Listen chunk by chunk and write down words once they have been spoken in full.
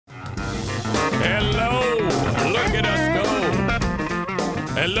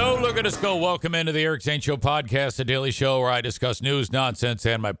Hello, look at us go. Welcome into the Eric St. Show podcast, a daily show where I discuss news, nonsense,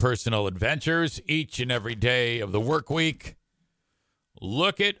 and my personal adventures each and every day of the work week.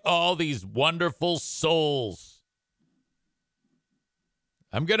 Look at all these wonderful souls.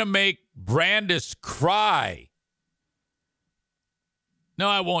 I'm going to make Brandis cry. No,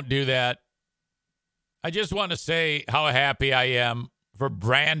 I won't do that. I just want to say how happy I am for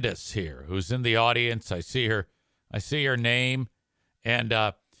Brandis here, who's in the audience. I see her name. And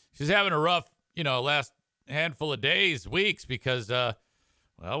she's having a rough, last handful of days, weeks, because,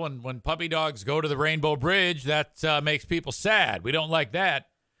 when puppy dogs go to the Rainbow Bridge, that makes people sad. We don't like that.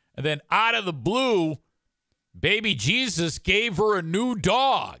 And then out of the blue, baby Jesus gave her a new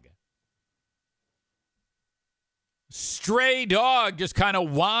dog. Stray dog just kind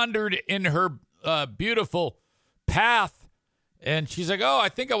of wandered in her beautiful path. And she's like, oh, I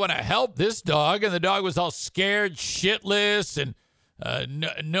think I want to help this dog. And the dog was all scared, shitless, and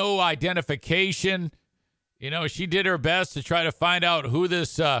no identification. She did her best to try to find out who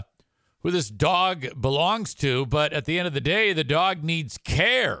this dog belongs to. But at the end of the day, the dog needs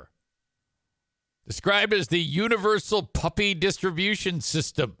care. Described as the universal puppy distribution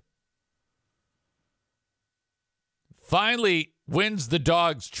system. Finally wins the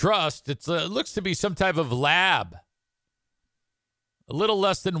dog's trust. It looks to be some type of lab. A little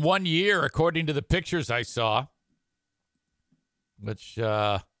less than 1 year, according to the pictures I saw, which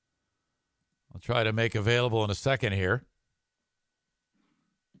I'll try to make available in a second here.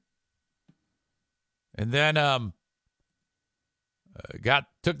 And then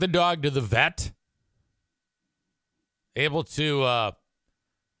took the dog to the vet, able to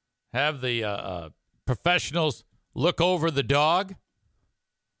have the professionals look over the dog.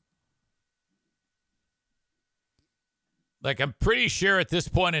 Like, I'm pretty sure at this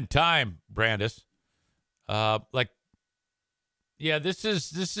point in time, Brandis, this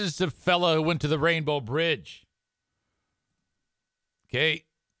is the fella who went to the Rainbow Bridge. Okay,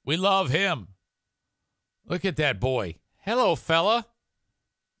 we love him. Look at that boy. Hello, fella.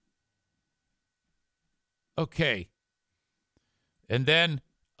 Okay. And then,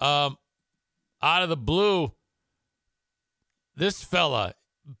 out of the blue, this fella,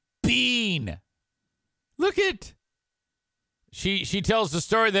 Bean. Look at. She tells the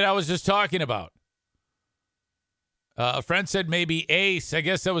story that I was just talking about. A friend said maybe Ace, I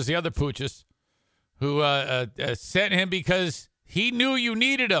guess that was the other pooches, who sent him because he knew you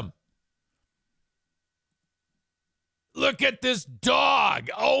needed him. Look at this dog.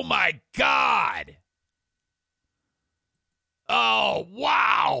 Oh, my God. Oh,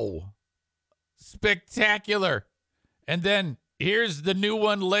 wow. Spectacular. And then here's the new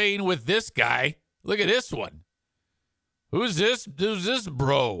one laying with this guy. Look at this one. Who's this? Who's this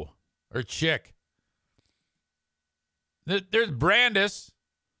bro or chick? There's Brandis.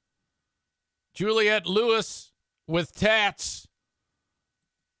 Juliette Lewis with tats.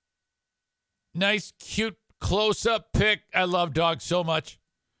 Nice, cute close-up pic. I love dogs so much.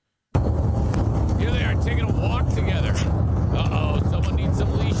 Here they are taking a walk together. Uh-oh, someone needs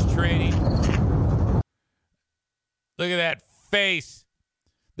some leash training. Look at that face.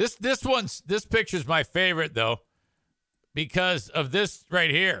 This picture's my favorite, though, because of this right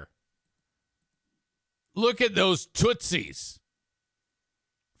here. Look at those tootsies.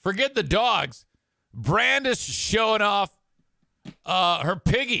 Forget the dogs. Brandis showing off her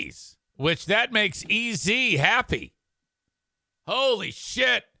piggies, which that makes EZ happy. Holy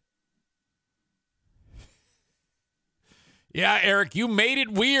shit. Yeah, Eric, you made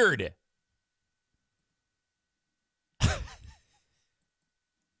it weird.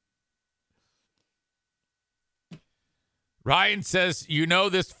 Ryan says,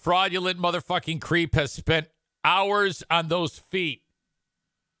 this fraudulent motherfucking creep has spent hours on those feet.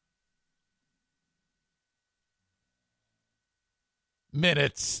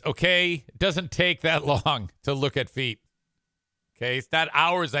 Minutes, okay? It doesn't take that long to look at feet. Okay? It's not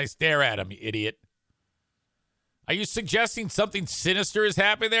hours I stare at them, you idiot. Are you suggesting something sinister is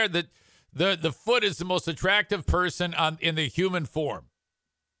happening there? That the foot is the most attractive person in the human form.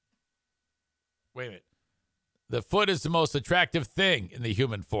 Wait a minute. The foot is the most attractive thing in the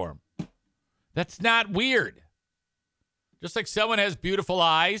human form. That's not weird. Just like someone has beautiful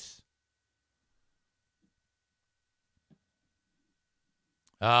eyes.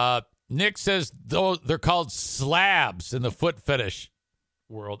 Nick says though they're called slabs in the foot fetish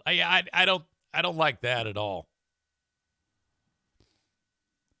world. I don't like that at all.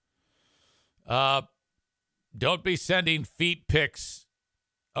 Don't be sending feet pics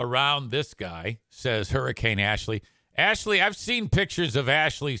around this guy, says Hurricane Ashley. Ashley, I've seen pictures of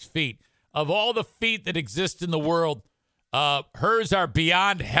Ashley's feet. Of all the feet that exist in the world, Hers are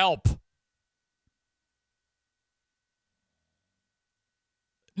beyond help.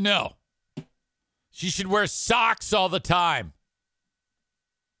 No. She should wear socks all the time.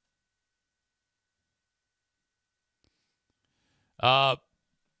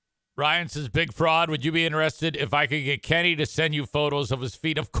 Ryan says, big fraud. Would you be interested if I could get Kenny to send you photos of his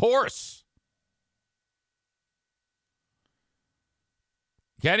feet? Of course.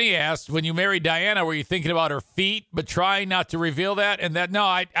 Kenny asked, when you married Diana, were you thinking about her feet, but trying not to reveal that? And that, no,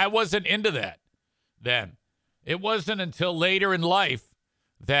 I wasn't into that then. It wasn't until later in life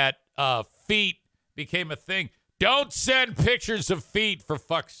that feet became a thing. Don't send pictures of feet, for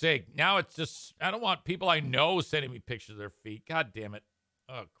fuck's sake. Now it's just, I don't want people I know sending me pictures of their feet. God damn it.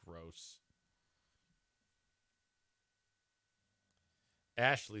 Oh, gross.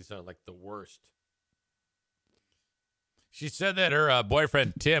 Ashley's are like the worst. She said that her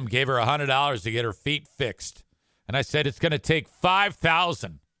boyfriend, Tim, gave her $100 to get her feet fixed. And I said, it's going to take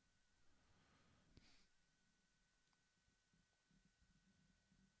 $5,000.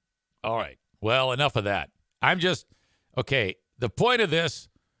 All right. Well, enough of that. Okay, the point of this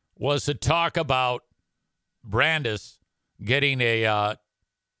was to talk about Brandis getting a,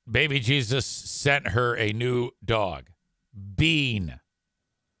 baby Jesus sent her a new dog. Bean.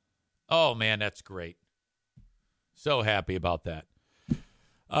 Oh, man, that's great. So happy about that.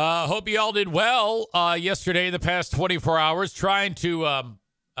 Hope you all did well yesterday, the past 24 hours, trying to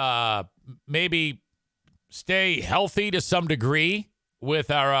maybe stay healthy to some degree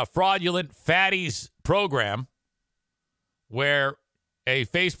with our Fraudulent Fatties program, where a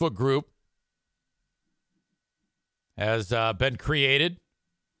Facebook group has been created.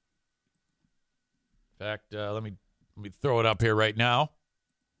 In fact, let me throw it up here right now,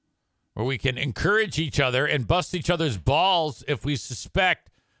 where we can encourage each other and bust each other's balls if we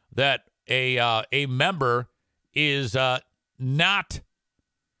suspect that a member is not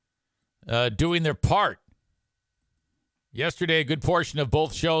doing their part. Yesterday, a good portion of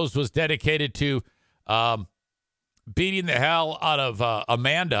both shows was dedicated to beating the hell out of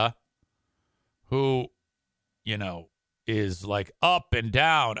Amanda, who, is like up and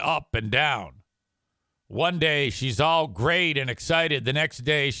down, up and down. One day, she's all great and excited. The next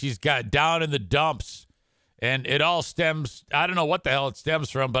day, she's got down in the dumps. And it all stems, I don't know what the hell it stems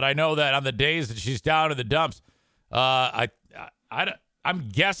from, but I know that on the days that she's down in the dumps, I'm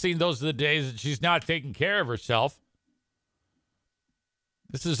guessing those are the days that she's not taking care of herself.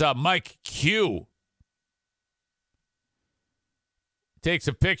 This is Mike Q. Takes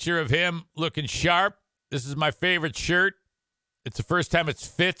a picture of him looking sharp. This is my favorite shirt. It's the first time it's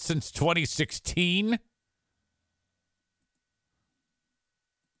fit since 2016.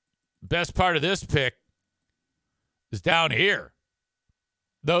 Best part of this pic is down here.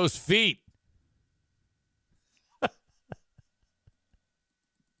 Those feet.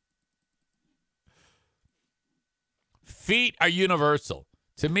 Feet are universal.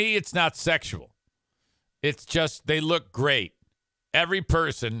 To me, it's not sexual. It's just they look great. Every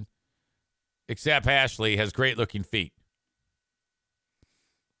person, except Ashley, has great-looking feet.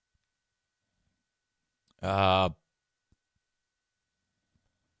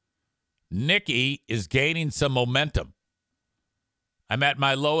 Nikki is gaining some momentum. I'm at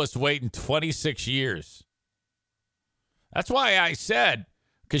my lowest weight in 26 years. That's why I said,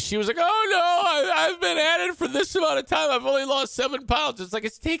 because she was like, oh, no, I've been at it for this amount of time. I've only lost 7 pounds. It's like,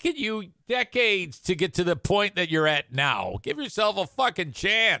 it's taken you decades to get to the point that you're at now. Give yourself a fucking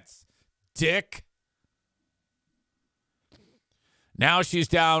chance, dick. Now she's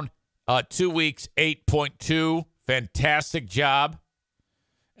down 2 weeks, 8.2. Fantastic job.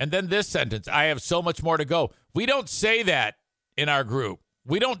 And then this sentence, I have so much more to go. We don't say that in our group.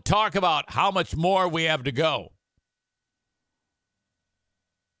 We don't talk about how much more we have to go.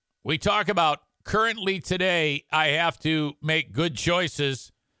 We talk about currently today, I have to make good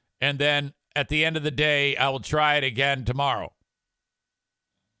choices, and then at the end of the day, I will try it again tomorrow.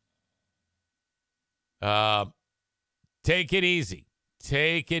 Take it easy.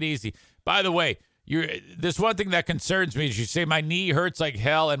 Take it easy. By the way, this one thing that concerns me is you say my knee hurts like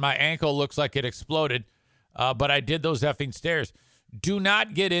hell and my ankle looks like it exploded, but I did those effing stairs. Do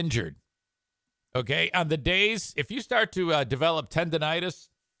not get injured, okay? On the days, if you start to develop tendonitis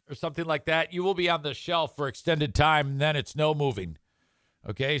or something like that, you will be on the shelf for extended time, and then it's no moving,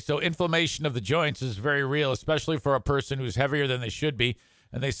 okay? So inflammation of the joints is very real, especially for a person who's heavier than they should be,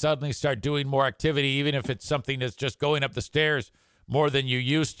 and they suddenly start doing more activity, even if it's something that's just going up the stairs more than you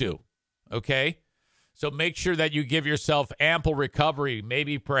used to, okay? So make sure that you give yourself ample recovery,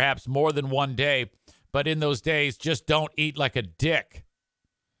 maybe perhaps more than one day. But in those days, just don't eat like a dick.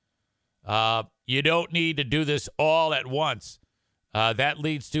 you don't need to do this all at once. That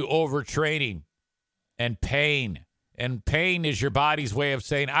leads to overtraining and pain. And pain is your body's way of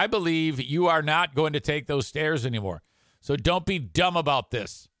saying, I believe you are not going to take those stairs anymore. So don't be dumb about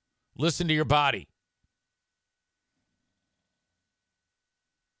this. Listen to your body.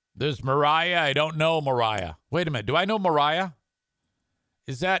 There's Mariah. I don't know Mariah. Wait a minute. Do I know Mariah?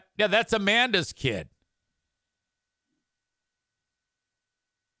 Is that? Yeah, that's Amanda's kid.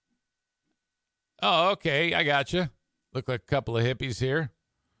 Oh, okay. I got you. Look like a couple of hippies here.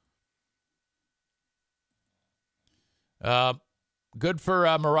 Good for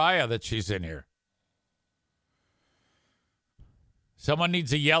Mariah that she's in here. Someone needs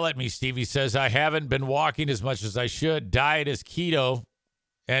to yell at me, Stevie says. I haven't been walking as much as I should. Diet is keto,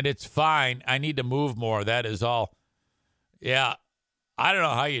 and it's fine. I need to move more. That is all. Yeah, I don't know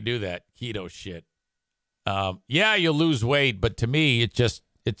how you do that keto shit. Yeah, you'll lose weight, but to me,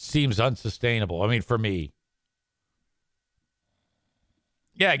 it seems unsustainable. I mean, for me.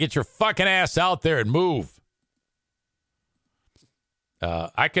 Yeah, get your fucking ass out there and move.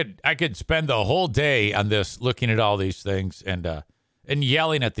 I could spend the whole day on this, looking at all these things and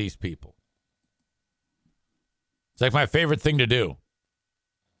yelling at these people. It's like my favorite thing to do.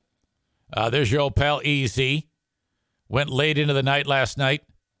 There's your old pal EZ. Went late into the night last night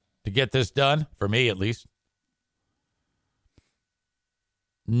to get this done, for me at least.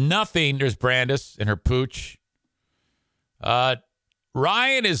 Nothing. There's Brandis and her pooch.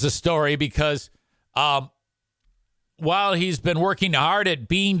 Ryan is the story because while he's been working hard at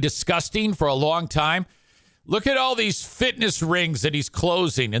being disgusting for a long time, look at all these fitness rings that he's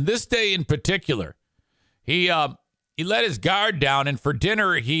closing. And this day in particular, he let his guard down, and for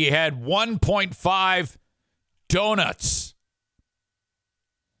dinner he had 1.5 donuts.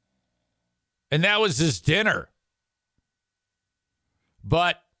 And that was his dinner.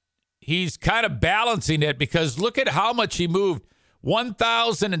 But he's kind of balancing it because look at how much he moved.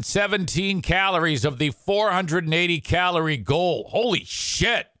 1,017 calories of the 480 calorie goal. Holy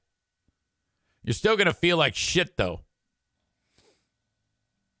shit. You're still going to feel like shit, though.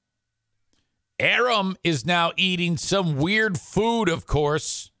 Aram is now eating some weird food, of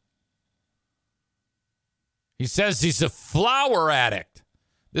course. He says he's a flour addict.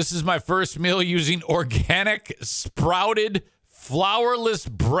 This is my first meal using organic, sprouted, flourless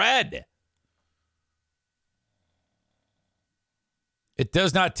bread. It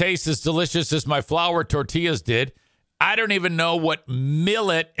does not taste as delicious as my flour tortillas did. I don't even know what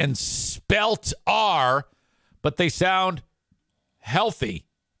millet and spelt are, but they sound healthy.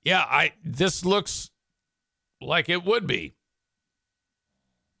 Yeah, this looks like it would be.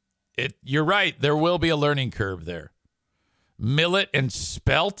 You're right. There will be a learning curve there. Millet and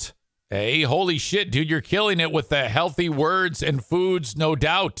spelt. Hey, holy shit, dude, you're killing it with the healthy words and foods, no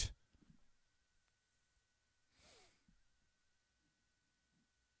doubt.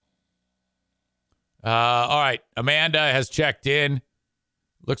 All right. Amanda has checked in.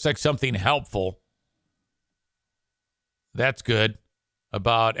 Looks like something helpful. That's good.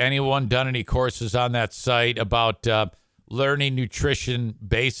 About anyone done any courses on that site about learning nutrition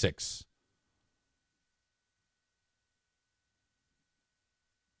basics.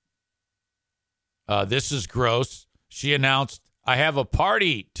 This is gross. She announced, I have a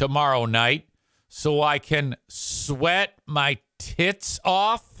party tomorrow night so I can sweat my tits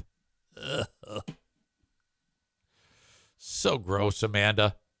off. Ugh. So gross,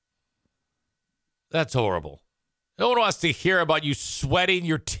 Amanda. That's horrible. No one wants to hear about you sweating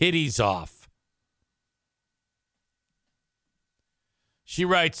your titties off. She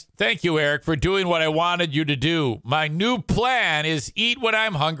writes, thank you, Eric, for doing what I wanted you to do. My new plan is eat when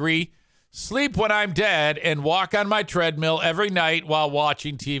I'm hungry, sleep when I'm dead, and walk on my treadmill every night while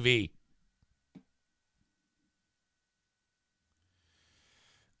watching TV.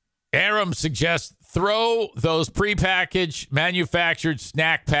 Aram suggests throw those prepackaged manufactured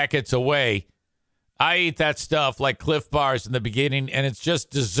snack packets away. I eat that stuff like Cliff Bars in the beginning, and it's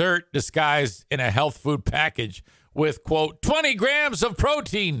just dessert disguised in a health food package with, quote, 20 grams of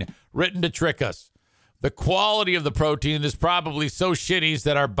protein written to trick us. The quality of the protein is probably so shitty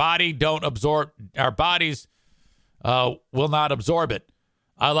that our bodies will not absorb it.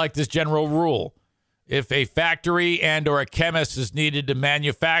 I like this general rule. If a factory and or a chemist is needed to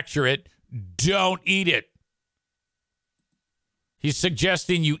manufacture it, don't eat it. He's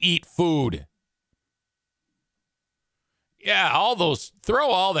suggesting you eat food. Yeah, throw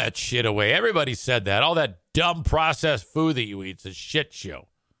all that shit away. Everybody said that. All that dumb processed food that you eat is a shit show.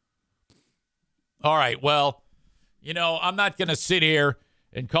 All right, well, I'm not going to sit here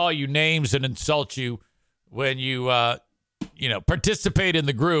and call you names and insult you when you, participate in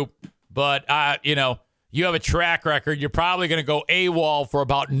the group. but, you have a track record. You're probably going to go AWOL for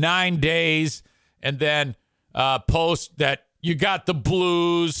about 9 days and then post that you got the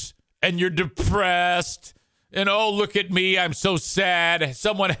blues and you're depressed and, oh, look at me. I'm so sad.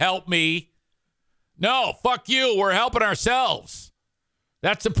 Someone help me. No, fuck you. We're helping ourselves.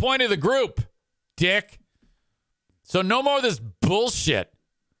 That's the point of the group, dick. So no more of this bullshit.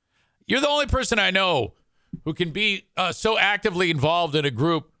 You're the only person I know who can be so actively involved in a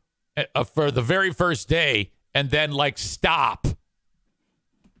group for the very first day and then, stop.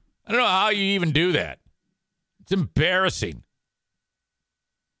 I don't know how you even do that. It's embarrassing.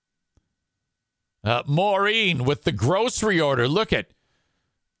 Maureen with the grocery order. Look at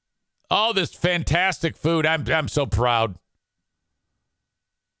all this fantastic food. I'm so proud.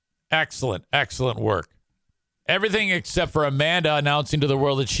 Excellent, excellent work. Everything except for Amanda announcing to the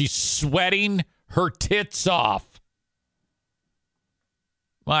world that she's sweating her tits off.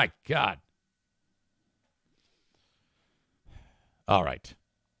 My God. All right.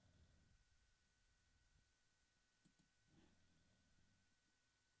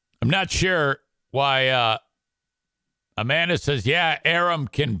 I'm not sure why Amanda says, yeah, Aram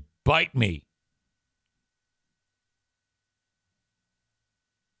can bite me.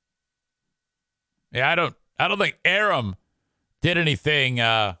 Yeah, I don't think Aram did anything.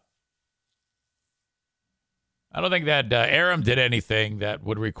 I don't think that Aram did anything that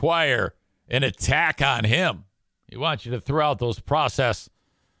would require an attack on him. He wants you to throw out those processed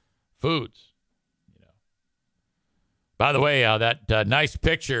foods. By the way, that nice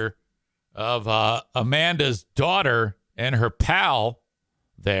picture of Amanda's daughter and her pal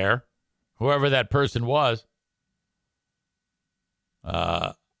there, whoever that person was.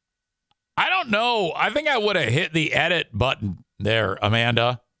 I don't know. I think I would have hit the edit button there,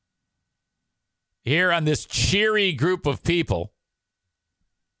 Amanda. Here on this cheery group of people.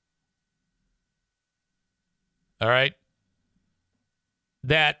 All right.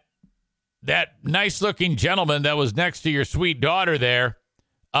 That nice-looking gentleman that was next to your sweet daughter there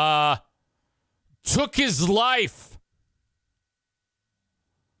took his life.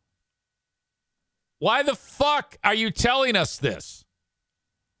 Why the fuck are you telling us this?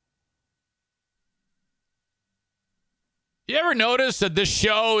 You ever notice that this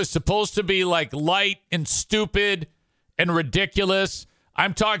show is supposed to be light and stupid and ridiculous?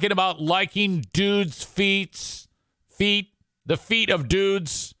 I'm talking about liking dudes' feet, the feet of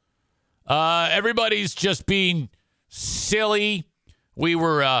dudes. Everybody's just being silly. We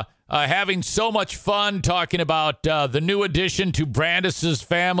were having so much fun talking about the new addition to Brandis's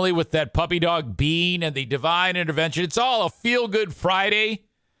family with that puppy dog Bean and the divine intervention. It's all a feel-good Friday.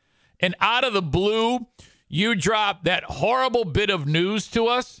 And out of the blue, you drop that horrible bit of news to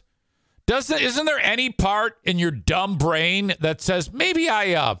us. Isn't there any part in your dumb brain that says maybe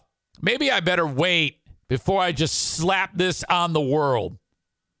I better wait before I just slap this on the world?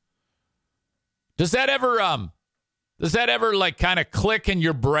 Does that ever kind of click in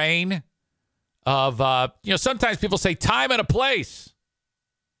your brain? Of sometimes people say time and a place.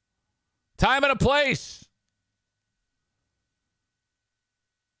 Time and a place.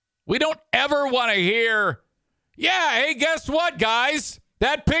 We don't ever want to hear, yeah, hey, guess what, guys?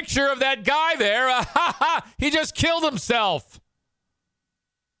 That picture of that guy there, he just killed himself.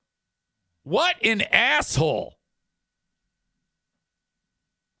 What an asshole.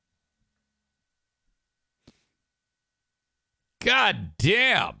 God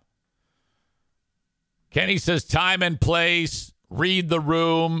damn. Kenny says time and place, read the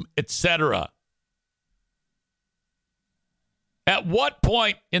room, etc. At what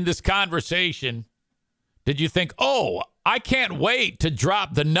point in this conversation did you think, oh, I can't wait to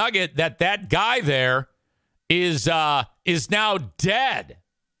drop the nugget that guy there is now dead?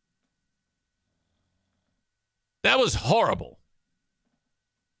 That was horrible.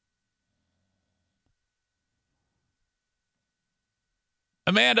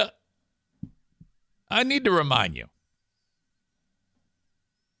 Amanda, I need to remind you.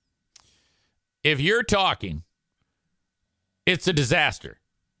 If you're talking, it's a disaster.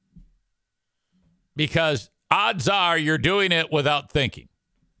 Because odds are you're doing it without thinking.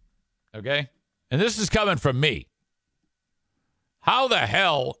 Okay? And this is coming from me. How the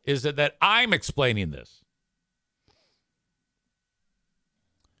hell is it that I'm explaining this?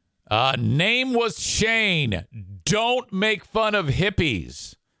 Name was Shane. Don't make fun of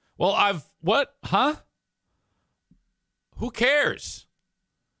hippies. Well, what? Huh? Who cares?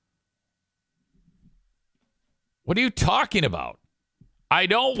 What are you talking about? I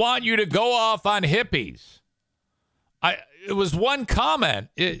don't want you to go off on hippies. It was one comment.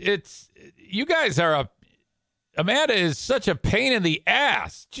 It's you guys are Amanda is such a pain in the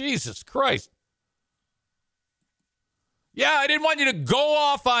ass. Jesus Christ. Yeah, I didn't want you to go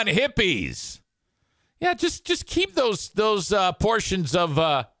off on hippies. Yeah, just keep those portions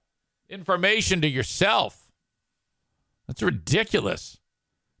of information to yourself. That's ridiculous.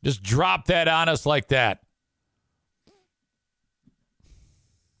 Just drop that on us like that.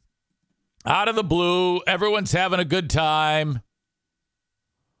 Out of the blue, everyone's having a good time.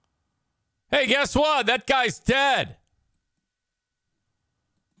 Hey, guess what? That guy's dead.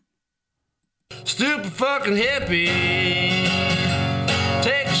 Stupid fucking hippie.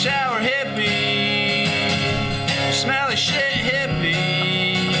 Take a shower, hippie. Smelly shit, hippie.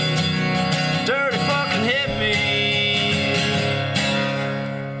 Dirty fucking hippie.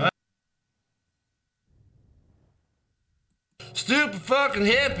 Stupid fucking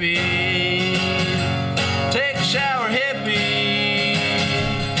hippie. Take a shower, hippie.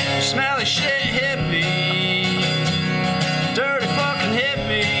 Smelly shit, hippie. Dirty fucking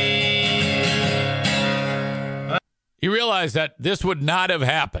hippie. You realize that this would not have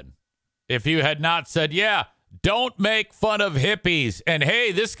happened if you had not said, yeah, don't make fun of hippies. And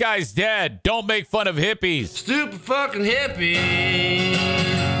hey, this guy's dead. Don't make fun of hippies. Stupid fucking hippie.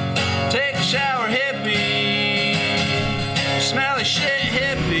 Take a shower, hippie. Smelly shit,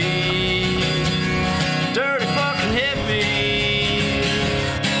 hippie. Dirty fucking hippie.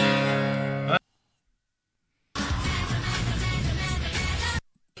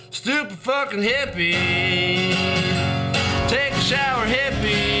 Stupid fucking hippie. Take a shower,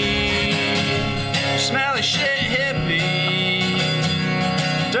 hippie. Smelly shit, hippie.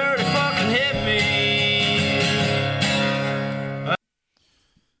 Dirty fucking hippie. All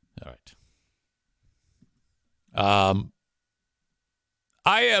right.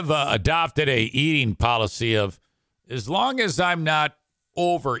 I have adopted a eating policy of as long as I'm not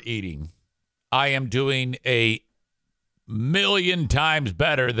overeating, I am doing a million times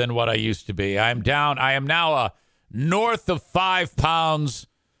better than what I used to be. I am now north of 5 pounds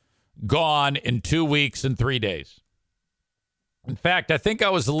gone in 2 weeks and 3 days. In fact, I think I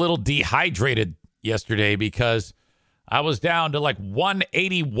was a little dehydrated yesterday because I was down to like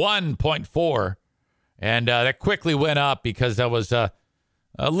 181.4. And that quickly went up because I was a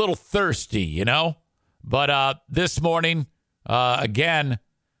little thirsty, you know. But this morning, again,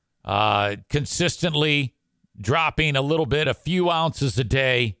 consistently dropping a little bit, a few ounces a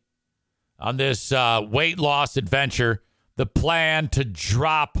day on this weight loss adventure. The plan to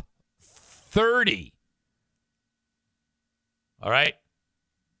drop 30. All right.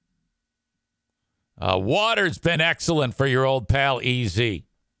 Water's been excellent for your old pal EZ.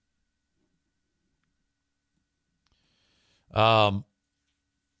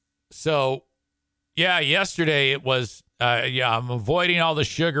 So, yeah, yesterday it was, I'm avoiding all the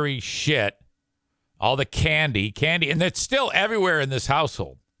sugary shit, all the candy, and it's still everywhere in this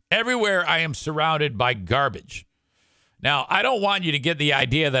household. Everywhere I am surrounded by garbage. Now, I don't want you to get the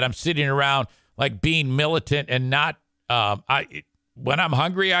idea that I'm sitting around like being militant and not, when I'm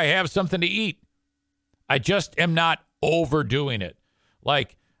hungry, I have something to eat. I just am not overdoing it.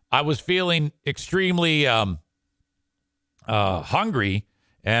 Like, I was feeling extremely hungry.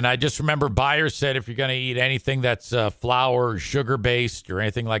 And I just remember buyers said, if you're going to eat anything that's flour, sugar-based, or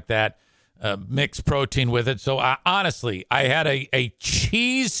anything like that, mix protein with it. So honestly, I had a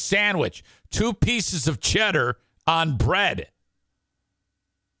cheese sandwich, 2 pieces of cheddar on bread.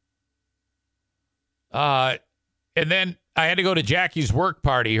 And then I had to go to Jackie's work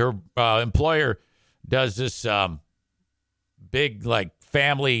party. Her employer does this big, like,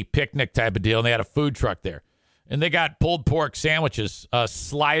 family picnic type of deal, and they had a food truck there. And they got pulled pork sandwiches,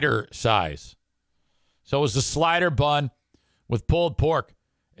 slider size. So it was a slider bun with pulled pork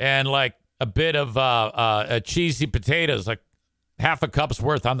and like a bit of cheesy potatoes, like half a cup's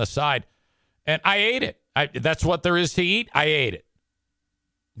worth on the side. And I ate it. That's what there is to eat. I ate it.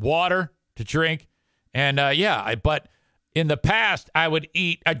 Water to drink. And but in the past,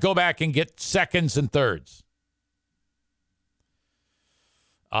 I'd go back and get seconds and thirds.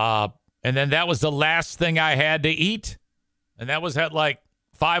 And then that was the last thing I had to eat. And that was at like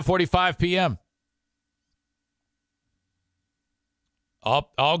 5:45 p.m.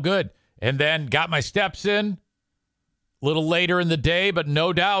 All good. And then got my steps in a little later in the day, but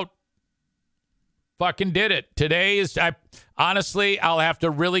no doubt fucking did it. Honestly, I'll have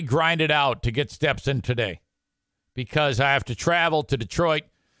to really grind it out to get steps in today because I have to travel to Detroit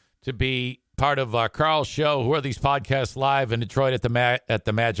to be part of Carl's show, Who Are These Podcasts, live in Detroit at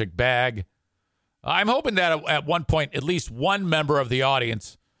the Magic Bag. I'm hoping that at one point, at least one member of the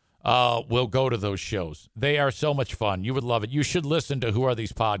audience will go to those shows. They are so much fun. You would love it. You should listen to Who Are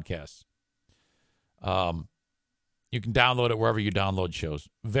These Podcasts. You can download it wherever you download shows.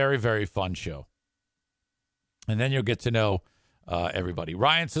 Very, very fun show. And then you'll get to know everybody.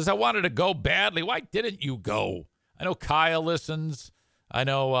 Ryan says, I wanted to go badly. Why didn't you go? I know Kyle listens. I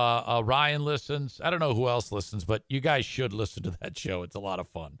know Ryan listens. I don't know who else listens, but you guys should listen to that show. It's a lot of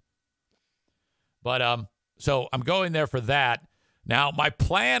fun. But so I'm going there for that. Now, my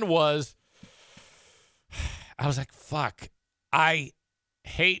plan was, I was like, fuck, I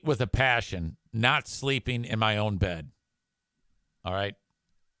hate with a passion not sleeping in my own bed. All right?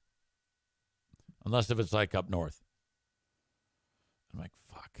 Unless if it's like up north. I'm like,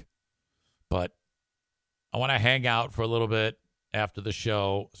 fuck. But I want to hang out for a little bit after the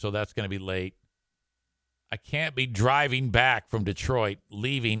show, so that's going to be late. I can't be driving back from Detroit,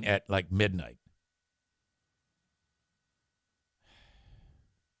 leaving at like midnight.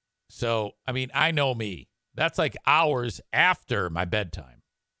 So, I mean, I know me. That's like hours after my bedtime.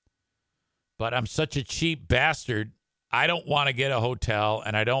 But I'm such a cheap bastard. I don't want to get a hotel,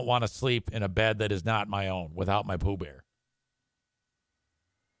 and I don't want to sleep in a bed that is not my own without my Pooh Bear.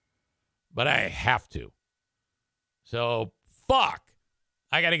 But I have to. So, fuck.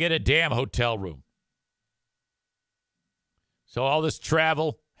 I got to get a damn hotel room. So all this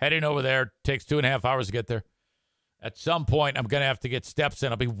travel, heading over there, takes 2.5 hours to get there. At some point, I'm going to have to get steps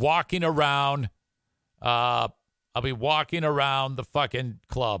in. I'll be walking around. I'll be walking around the fucking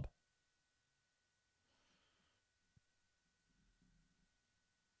club.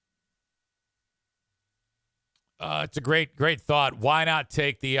 It's a great, great thought. Why not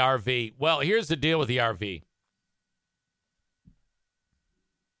take the RV? Well, here's the deal with the RV.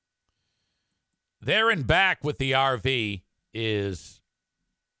 There and back with the RV is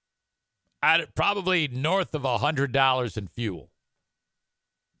at probably north of $100 in fuel.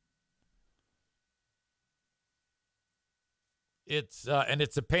 It's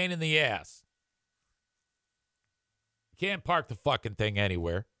a pain in the ass. You can't park the fucking thing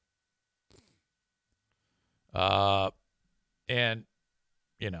anywhere. And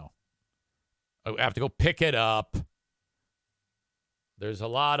you know, I have to go pick it up. There's a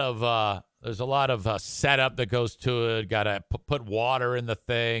lot of setup that goes to it. Got to put water in the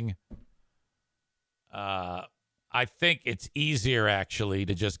thing. I think it's easier actually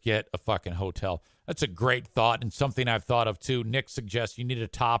to just get a fucking hotel. That's a great thought and something I've thought of too. Nick suggests you need a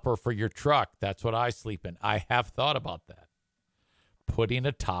topper for your truck. That's what I sleep in. I have thought about that. Putting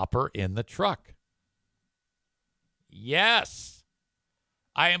a topper in the truck. Yes.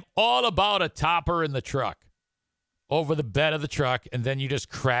 I am all about a topper in the truck. Over the bed of the truck, and then you just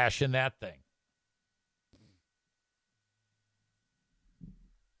crash in that thing.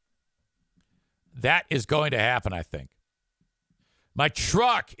 That is going to happen, I think. My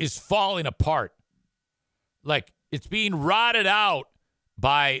truck is falling apart. Like, it's being rotted out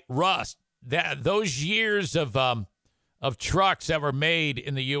by rust. Those years of trucks that were made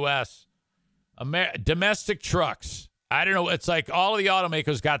in the U.S., domestic trucks. I don't know. It's like all of the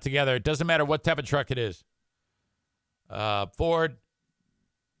automakers got together. It doesn't matter what type of truck it is. Ford,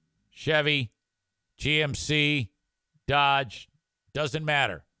 Chevy, GMC, Dodge, doesn't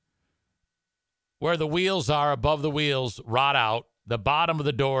matter. Where the wheels are above the wheels, rot out. The bottom of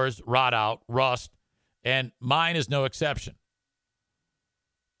the doors, rot out, rust. And mine is no exception.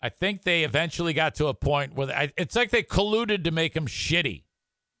 I think they eventually got to a point where it's like they colluded to make them shitty.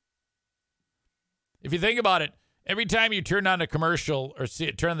 If you think about it, every time you turn on a commercial or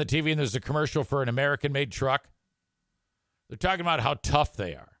turn on the TV and there's a commercial for an American-made truck, they're talking about how tough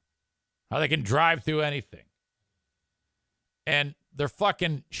they are, how they can drive through anything. And they're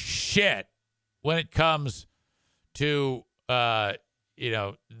fucking shit when it comes to,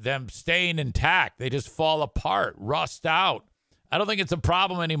 them staying intact. They just fall apart, rust out. I don't think it's a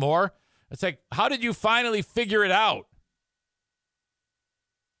problem anymore. It's like, how did you finally figure it out?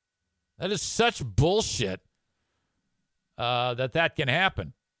 That is such bullshit that can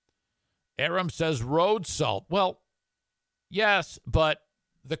happen. Aram says road salt. Well, yes, but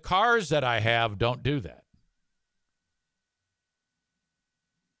the cars that I have don't do that.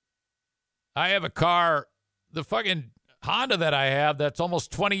 I have a car, the fucking Honda that I have that's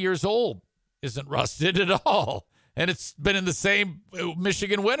almost 20 years old isn't rusted at all. And it's been in the same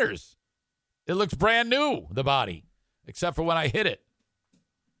Michigan winters. It looks brand new, the body, except for when I hit it.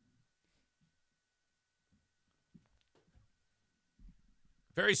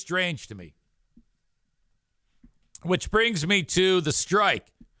 Very strange to me. Which brings me to the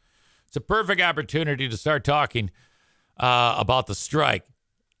strike. It's a perfect opportunity to start talking about the strike.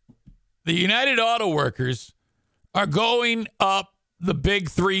 The United Auto Workers are going up the Big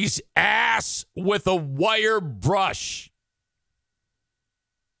Three's ass with a wire brush.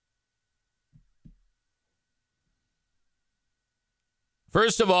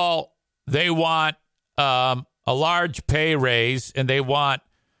 First of all, they want a large pay raise, and they want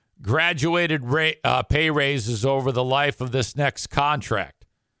graduated pay raises over the life of this next contract.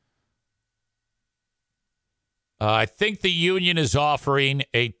 I think the union is offering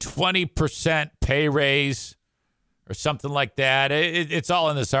a 20% pay raise or something like that. It's all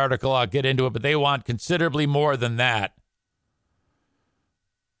in this article. I'll get into it, but they want considerably more than that.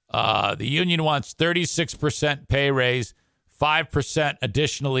 The union wants 36% pay raise, 5%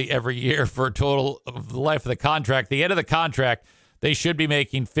 additionally every year for a total of the life of the contract. The end of the contract, they should be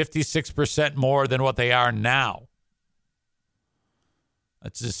making 56% more than what they are now.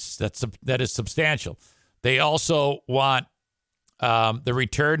 That is substantial. They also want the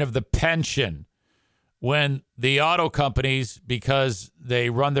return of the pension when the auto companies, because they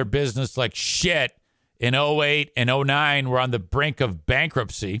run their business like shit in 08 and 09, were on the brink of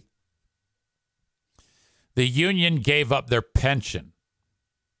bankruptcy. The union gave up their pension.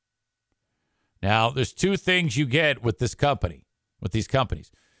 Now, there's two things you get with this company, with these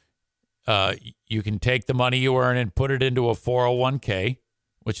companies. You can take the money you earn and put it into a 401k,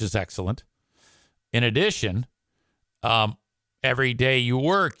 which is excellent. In addition, every day you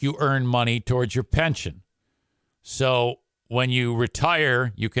work, you earn money towards your pension. So when you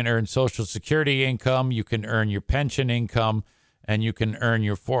retire, you can earn Social Security income, you can earn your pension income, and you can earn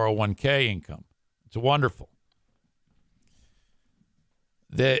your 401k income. It's wonderful.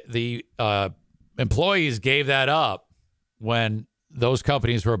 The employees gave that up when those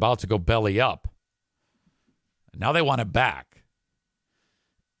companies were about to go belly up. Now they want it back.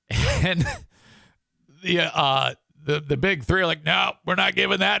 And the big three are like, no, we're not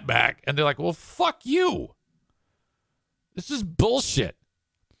giving that back. And they're like, well, fuck you. This is bullshit.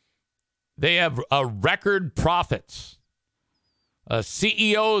 They have record profits.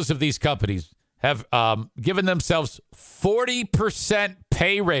 CEOs of these companies have given themselves 40%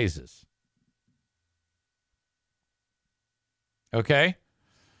 pay raises. Okay?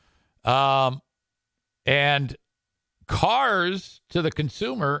 And cars to the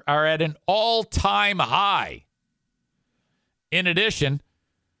consumer are at an all-time high. In addition,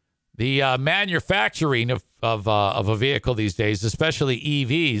 the manufacturing of a vehicle these days, especially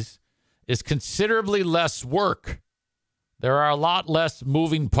EVs, is considerably less work. There are a lot less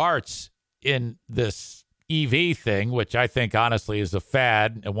moving parts in this EV thing, which I think honestly is a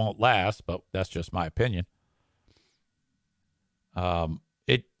fad. It won't last, but that's just my opinion.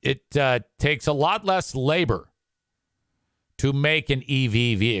 It takes a lot less labor to make an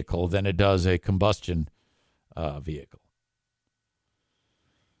EV vehicle than it does a combustion vehicle.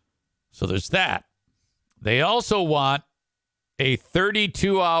 So there's that. They also want a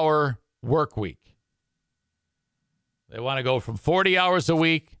 32-hour work week. They want to go from 40 hours a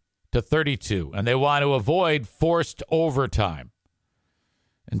week to 32, and they want to avoid forced overtime.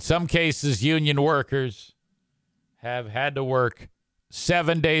 In some cases, union workers have had to work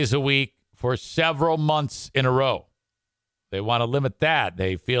 7 days a week for several months in a row. They want to limit that.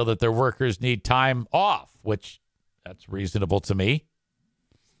 They feel that their workers need time off, which that's reasonable to me.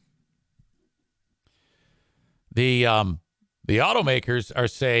 The automakers are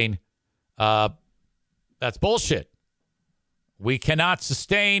saying that's bullshit. We cannot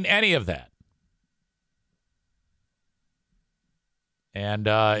sustain any of that. And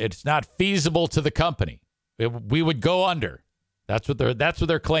it's not feasible to the company. We would go under. That's what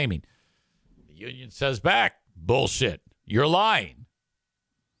they're claiming. The union says back, bullshit. You're lying.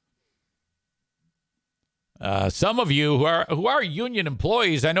 Some of you who are union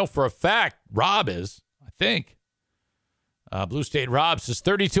employees, I know for a fact, Rob is, I think. Blue State Rob says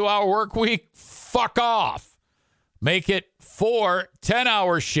 32-hour work week, fuck off. Make it 4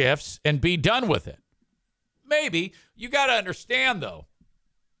 10-hour shifts and be done with it. Maybe. You got to understand, though.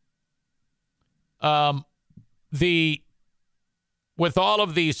 With all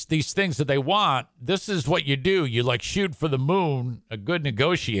of these things that they want, this is what you do. You like shoot for the moon, a good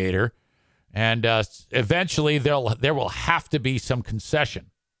negotiator, and eventually there will have to be some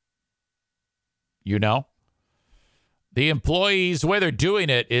concession. You know? The employees, the way they're doing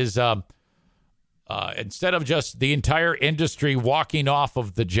it is instead of just the entire industry walking off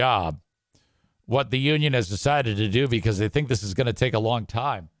of the job, what the union has decided to do, because they think this is going to take a long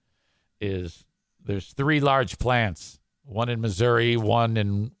time, is there's 3 large plants, one in Missouri, one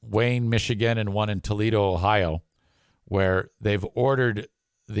in Wayne, Michigan, and one in Toledo, Ohio, where they've ordered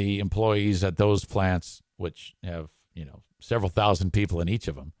the employees at those plants, which have, several thousand people in each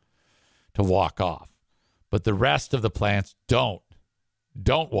of them, to walk off. But the rest of the plants don't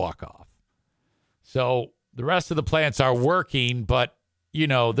walk off. So the rest of the plants are working, but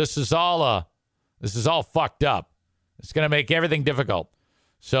this is all fucked up. It's going to make everything difficult.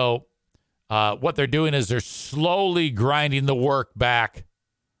 So what they're doing is they're slowly grinding the work back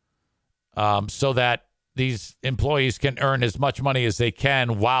so that these employees can earn as much money as they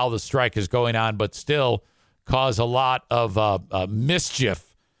can while the strike is going on, but still cause a lot of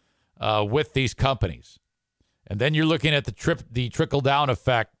mischief with these companies. And then you're looking at the trickle-down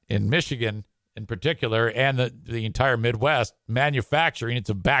effect in Michigan in particular and the entire Midwest. Manufacturing, it's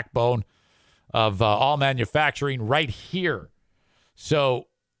a backbone of all manufacturing right here. So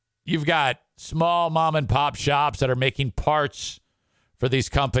you've got small mom-and-pop shops that are making parts for these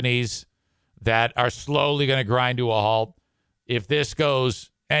companies that are slowly going to grind to a halt. If this goes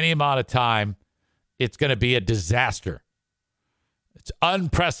any amount of time, it's going to be a disaster. It's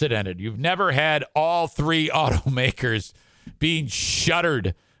unprecedented. You've never had all three automakers being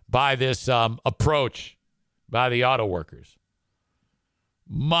shuttered by this approach by the auto workers.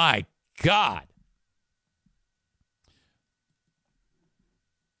 My God.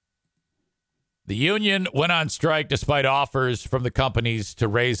 The union went on strike despite offers from the companies to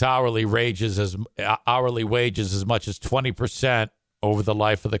raise hourly wages as much as 20% over the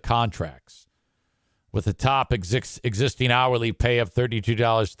life of the contracts, with the top existing hourly pay of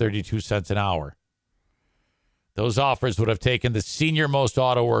 $32.32 an hour. Those offers would have taken the senior-most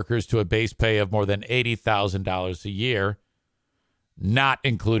auto workers to a base pay of more than $80,000 a year, not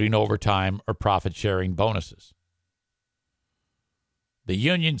including overtime or profit-sharing bonuses. The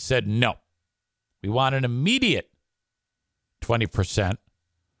union said no. We want an immediate 20%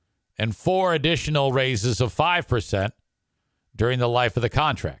 and 4 additional raises of 5% during the life of the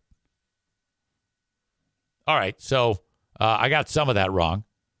contract. All right, so I got some of that wrong.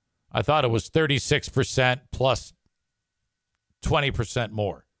 I thought it was 36% plus 20%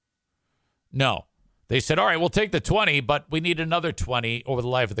 more. No. They said, all right, we'll take the 20, but we need another 20 over the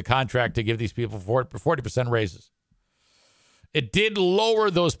life of the contract to give these people 40% raises. It did lower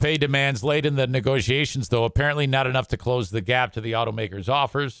those pay demands late in the negotiations, though apparently not enough to close the gap to the automakers'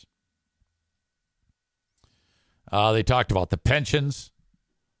 offers. They talked about the pensions,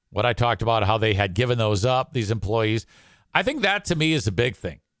 what I talked about, how they had given those up, these employees. I think that, to me, is a big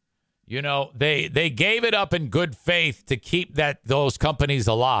thing. You know, they gave it up in good faith to keep those companies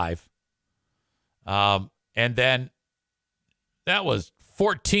alive. And then that was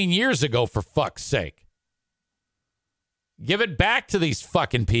 14 years ago, for fuck's sake. Give it back to these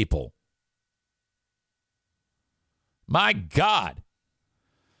fucking people. My God.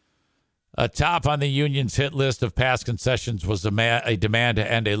 A top on the union's hit list of past concessions was a demand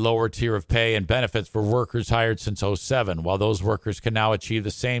to end a lower tier of pay and benefits for workers hired since 2007. While those workers can now achieve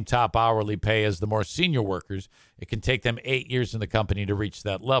the same top hourly pay as the more senior workers, it can take them 8 years in the company to reach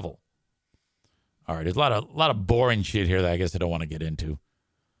that level. All right, there's a lot of boring shit here that I guess I don't want to get into.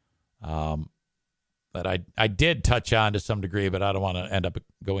 That I did touch on to some degree, but I don't want to end up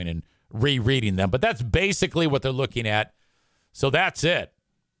going and rereading them. But that's basically what they're looking at. So that's it.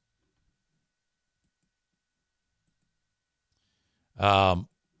 While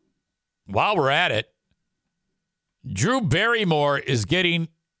we're at it, Drew Barrymore is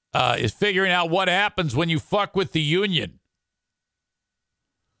figuring out what happens when you fuck with the union.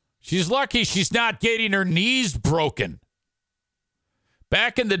 She's lucky she's not getting her knees broken.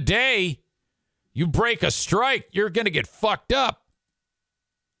 Back in the day, you break a strike, you're going to get fucked up.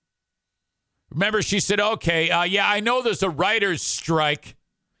 Remember, she said, okay, yeah, I know there's a writer's strike,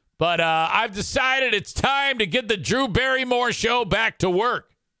 but I've decided it's time to get the Drew Barrymore show back to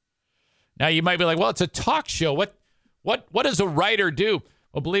work. Now, you might be like, well, it's a talk show. What does a writer do?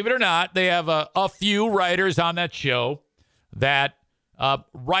 Well, believe it or not, they have a few writers on that show that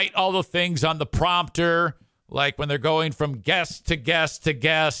write all the things on the prompter, like when they're going from guest to guest to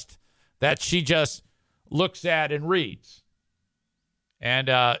guest, that she just looks at and reads. And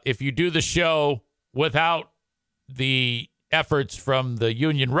if you do the show without the efforts from the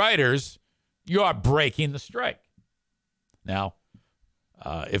union writers, you are breaking the strike. Now,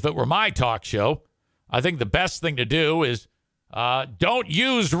 if it were my talk show, I think the best thing to do is don't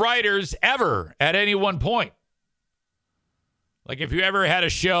use writers ever at any one point. Like if you ever had a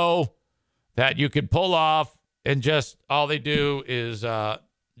show that you could pull off and just all they do is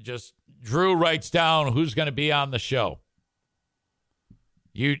just Drew writes down who's going to be on the show.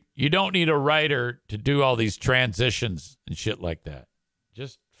 You don't need a writer to do all these transitions and shit like that.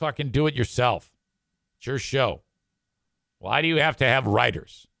 Just fucking do it yourself. It's your show. Why do you have to have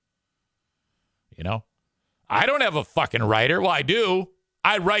writers? You know? I don't have a fucking writer. Well, I do.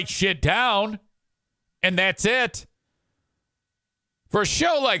 I write shit down, and that's it. For a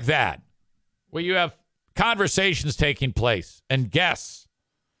show like that, where you have conversations taking place and guests,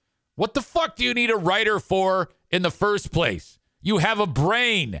 what the fuck do you need a writer for in the first place? You have a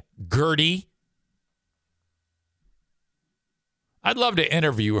brain, Gertie. I'd love to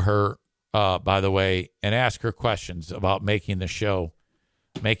interview her, by the way, and ask her questions about making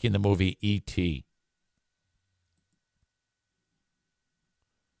the movie E.T.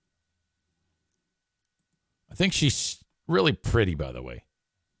 I think she's really pretty, by the way.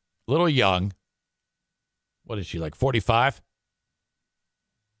 A little young. What is she, like 45?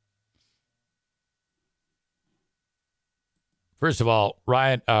 First of all,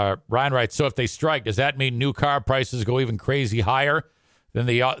 Ryan writes, so if they strike, does that mean new car prices go even crazy higher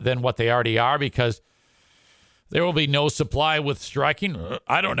than what they already are? Because there will be no supply with striking?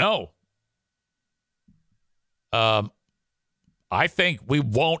 I don't know. I think we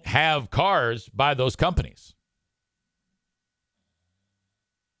won't have cars by those companies.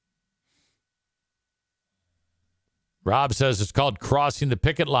 Rob says it's called crossing the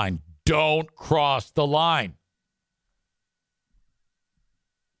picket line. Don't cross the line.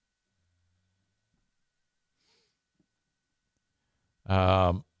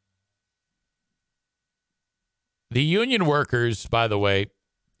 The union workers, by the way,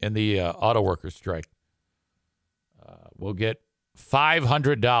 in the auto workers strike, will get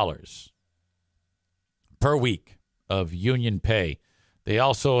 $500 per week of union pay. They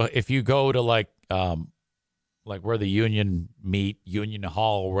also, if you go to like where the union meet, Union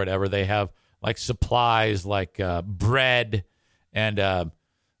Hall or whatever, they have like supplies like bread and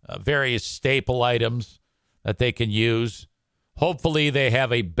various staple items that they can use. Hopefully they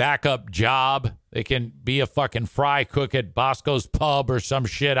have a backup job. They can be a fucking fry cook at Bosco's Pub or some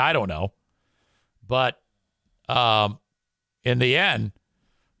shit. I don't know. But in the end,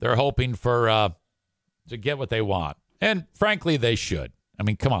 they're hoping for to get what they want. And frankly, they should. I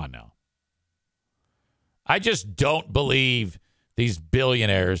mean, come on now. I just don't believe these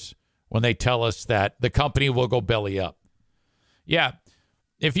billionaires when they tell us that the company will go belly up. Yeah,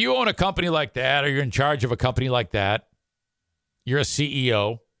 if you own a company like that or you're in charge of a company like that, you're a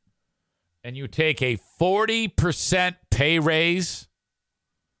CEO, and you take a 40% pay raise,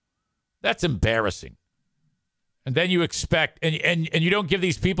 that's embarrassing. And then you expect, and you don't give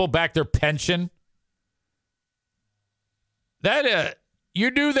these people back their pension. That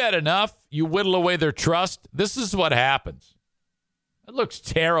you do that enough, you whittle away their trust. This is what happens. It looks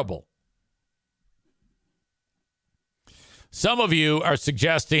terrible. Some of you are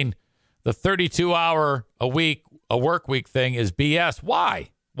suggesting the 32-hour a work week thing is BS. Why?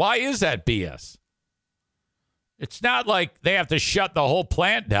 Why is that BS? It's not like they have to shut the whole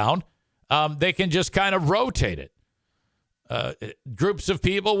plant down. They can just kind of rotate it. Groups of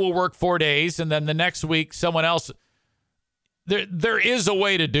people will work 4 days, and then the next week, someone else. There is a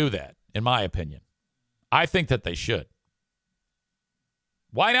way to do that, in my opinion. I think that they should.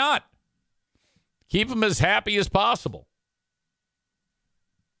 Why not? Keep them as happy as possible.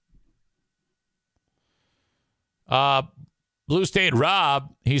 Blue State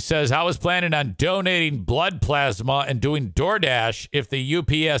Rob, he says, I was planning on donating blood plasma and doing DoorDash if the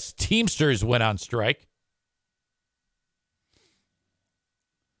UPS Teamsters went on strike.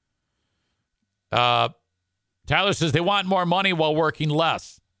 Tyler says they want more money while working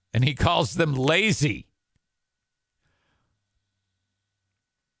less, and he calls them lazy.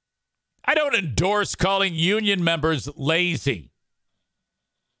 I don't endorse calling union members lazy.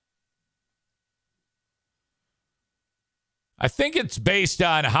 I think it's based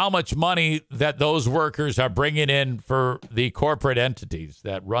on how much money that those workers are bringing in for the corporate entities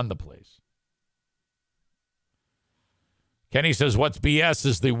that run the place. Kenny says, what's BS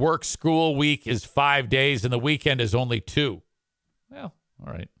is the work school week is 5 days and the weekend is only 2. Well,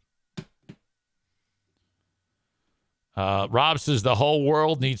 all right. Rob says the whole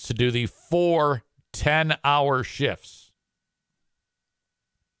world needs to do the 4 10-hour shifts.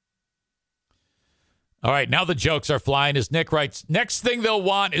 All right, now the jokes are flying. As Nick writes, next thing they'll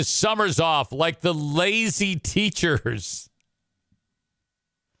want is summers off like the lazy teachers.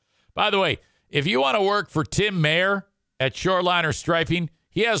 By the way, if you want to work for Tim Mayer at Shoreliner Striping,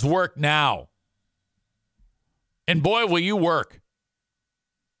 he has work now. And boy, will you work.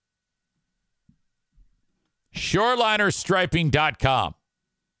 ShorelinerStriping.com.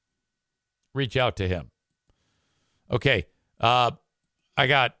 Reach out to him. Okay, I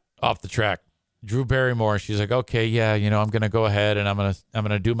got off the track. Drew Barrymore, she's like, okay, yeah, I'm going to go ahead and I'm going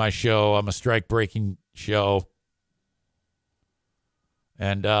to do my show. I'm a strike breaking show.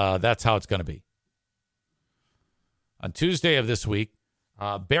 And that's how it's going to be. On Tuesday of this week,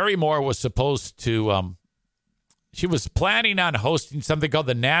 Barrymore was supposed to, she was planning on hosting something called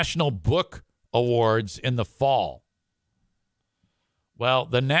the National Book Awards in the fall. Well,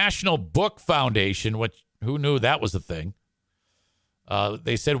 the National Book Foundation, which who knew that was a thing,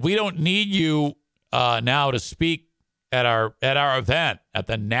 They said, we don't need you now to speak at our event at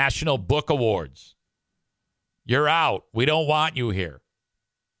the National Book Awards. You're out. We don't want you here.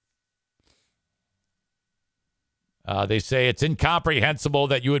 They say it's incomprehensible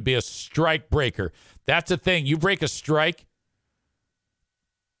that you would be a strike breaker. That's the thing. You break a strike,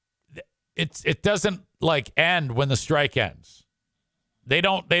 it doesn't like end when the strike ends. They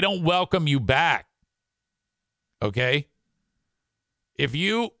don't welcome you back. Okay? If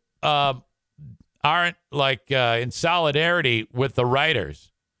you aren't like in solidarity with the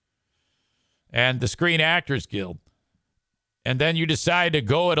writers and the Screen Actors Guild, and then you decide to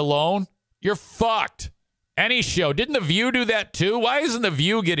go it alone, you're fucked. Any show. Didn't The View do that too? Why isn't The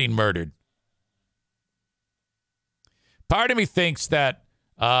View getting murdered? Part of me thinks that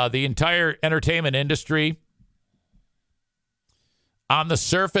the entire entertainment industry, on the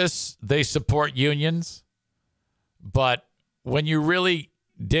surface, they support unions, but when you really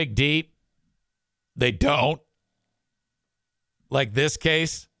dig deep, they don't. Like this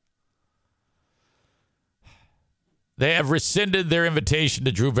case. They have rescinded their invitation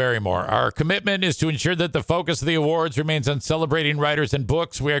to Drew Barrymore. Our commitment is to ensure that the focus of the awards remains on celebrating writers and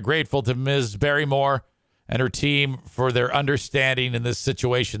books. We are grateful to Ms. Barrymore and her team for their understanding in this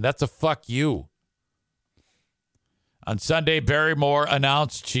situation. That's a fuck you. On Sunday, Barrymore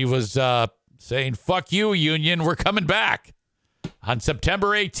announced she was saying, fuck you, union, we're coming back. On September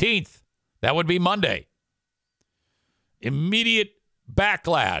 18th, that would be Monday. Immediate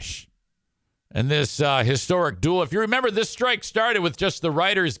backlash. And this historic duel. If you remember, this strike started with just the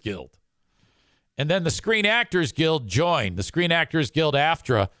Writers Guild. And then the Screen Actors Guild joined. The Screen Actors Guild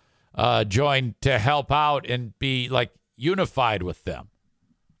AFTRA joined to help out and be like unified with them.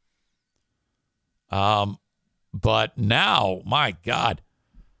 But now, my God,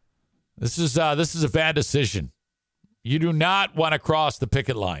 this is a bad decision. You do not want to cross the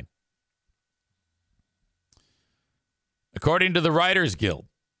picket line. According to the Writers Guild,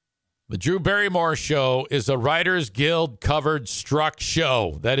 the Drew Barrymore Show is a Writers Guild covered struck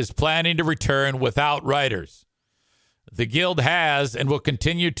show that is planning to return without writers. The Guild has and will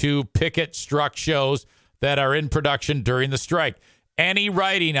continue to picket struck shows that are in production during the strike. Any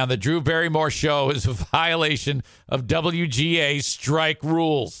writing on the Drew Barrymore Show is a violation of WGA strike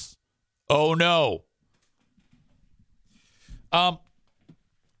rules. Oh, no.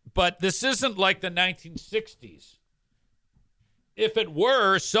 But this isn't like the 1960s. If it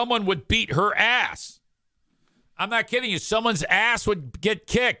were, someone would beat her ass. I'm not kidding you. Someone's ass would get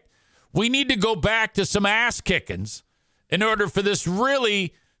kicked. We need to go back to some ass kickings in order for this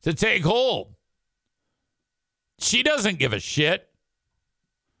really to take hold. She doesn't give a shit.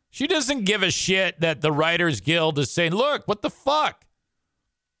 She doesn't give a shit that the Writers Guild is saying, look, what the fuck?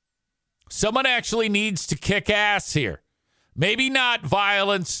 Someone actually needs to kick ass here. Maybe not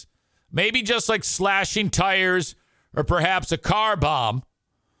violence. Maybe just like slashing tires or perhaps a car bomb.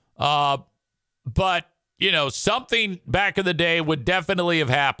 But, you know, something back in the day would definitely have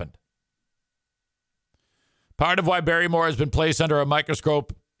happened. Part of why Barrymore has been placed under a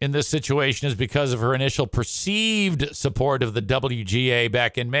microscope in this situation is because of her initial perceived support of the WGA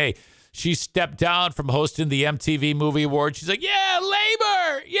back in May. She stepped down from hosting the MTV Movie Awards. She's like, yeah,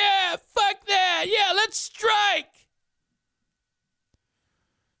 labor. Yeah, fuck that. Yeah, let's strike.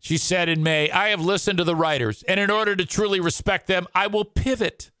 She said in May, I have listened to the writers, and in order to truly respect them, I will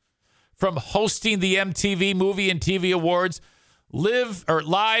pivot from hosting the MTV Movie and TV Awards live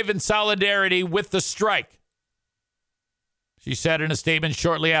in solidarity with the strike. She said in a statement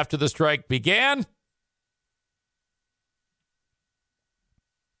shortly after the strike began.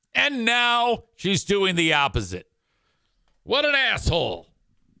 And now she's doing the opposite. What an asshole.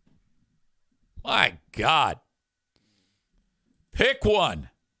 My God. Pick one.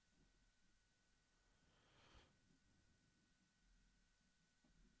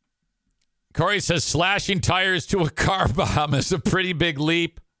 Corey says slashing tires to a car bomb is a pretty big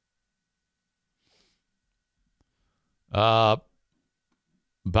leap. Rob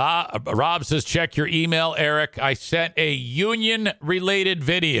says, check your email, Eric. I sent a union-related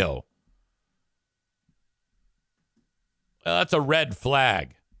video. Well, that's a red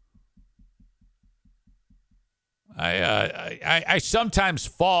flag. I sometimes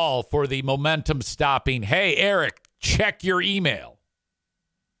fall for the momentum stopping. Hey, Eric, check your email.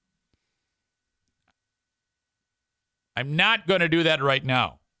 I'm not going to do that right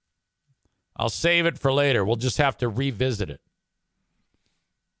now. I'll save it for later. We'll just have to revisit it.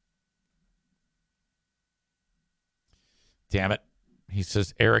 Damn it. He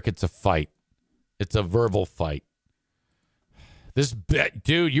says, Eric, it's a fight. It's a verbal fight.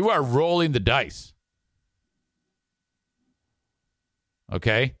 Dude, you are rolling the dice.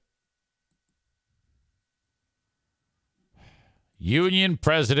 Okay? Union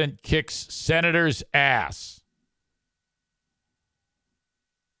president kicks senator's ass.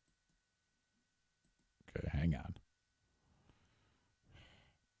 Okay, hang on.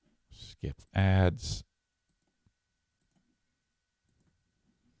 Skip ads.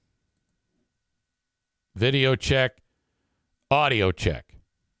 Video check. Audio check.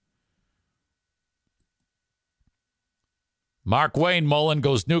 Mark Wayne Mullen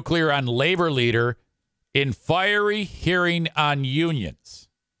goes nuclear on labor leader in fiery hearing on unions.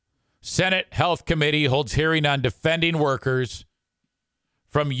 Senate Health Committee holds hearing on defending workers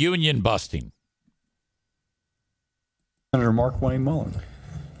from union busting. Senator Mark Wayne Mullen.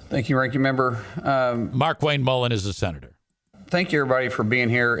 Thank you, Ranking Member. Mark Wayne Mullen is a senator. Thank you, everybody, for being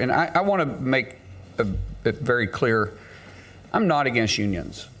here. And I want to make it very clear. I'm not against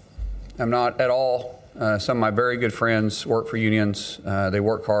unions. I'm not at all. Some of my very good friends work for unions. They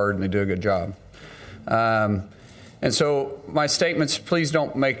work hard and they do a good job. And so my statements, please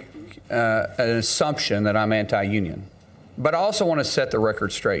don't make an assumption that I'm anti-union. But I also want to set the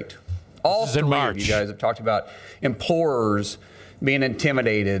record straight. All three of you guys have talked about employers being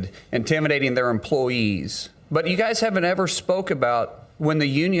intimidating their employees. But you guys haven't ever spoke about when the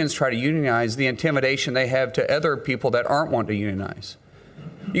unions try to unionize, the intimidation they have to other people that aren't wanting to unionize.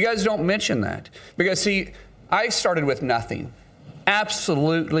 You guys don't mention that. Because, see, I started with nothing.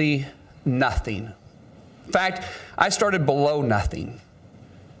 Absolutely nothing. In fact, I started below nothing.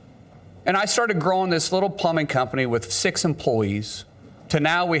 And I started growing this little plumbing company with 6 employees to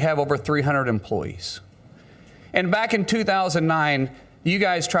now we have over 300 employees. And back in 2009, you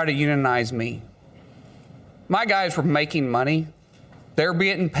guys tried to unionize me. My guys were making money. They were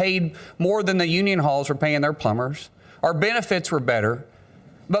getting paid more than the union halls were paying their plumbers. Our benefits were better.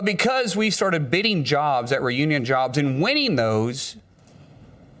 But because we started bidding jobs that were union jobs and winning those,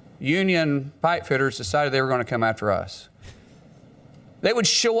 union pipe fitters decided they were going to come after us. They would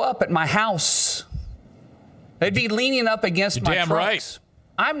show up at my house. They'd be leaning up against my trucks. Right.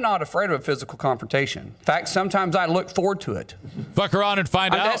 I'm not afraid of a physical confrontation. In fact, sometimes I look forward to it. Fuck around and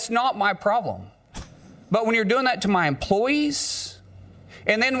find out. That's not my problem. But when you're doing that to my employees,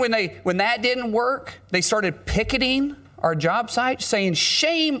 and then when that didn't work, they started picketing our job site, saying,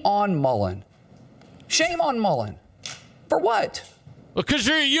 shame on Mullen. Shame on Mullen. For what? Well, because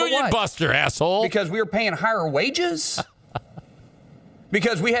you're a union buster, asshole. Because we were paying higher wages?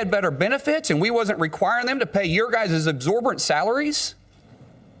 Because we had better benefits and we wasn't requiring them to pay your guys' exorbitant salaries?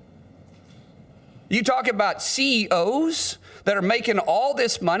 You talk about CEOs that are making all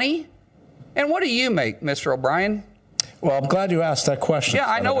this money? And what do you make, Mr. O'Brien? Well, I'm glad you asked that question. Yeah,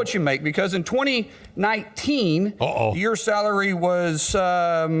 I know what you make, because in 2019, your salary was,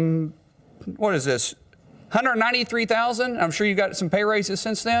 what is this, $193,000? I'm sure you got some pay raises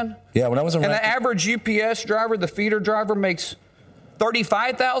since then. Yeah, when I was And the average UPS driver, the feeder driver, makes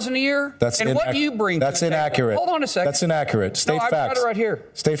 $35,000 a year. And what do you bring? That's inaccurate. Hold on a second. That's inaccurate. State facts. I've got it right here.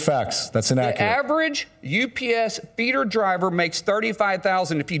 State facts. That's inaccurate. The average UPS feeder driver makes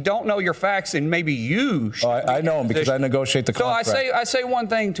 $35,000. If you don't know your facts, then maybe you should. I know them because I negotiate the contract. So I say one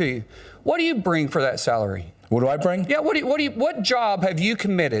thing to you. What do you bring for that salary? What do I bring? Yeah. What job have you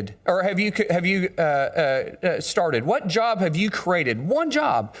committed, or have you started? What job have you created? One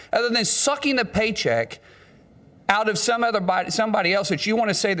job, other than sucking the paycheck out of somebody else that you want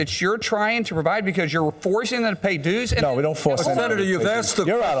to say that you're trying to provide because you're forcing them to pay dues? No, we don't force them. Senator, you've asked the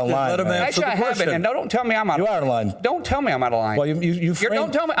question. You're out of line. Let him answer Actually, the I question. haven't, and don't tell me I'm out of line. You're out of line. Don't tell me I'm out of line. Well, you frame,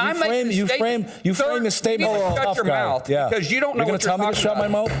 don't tell me. you frame the statement. Shut your mouth, because you don't know what you're talking about. You're going to tell me to shut my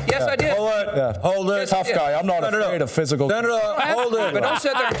mouth? Yes, I did. Hold it. Tough guy. I'm not afraid of physical. Senator, hold it. But don't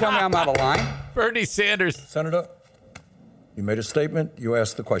sit there and tell me I'm out of line. Bernie Sanders. Senator, you made a statement. You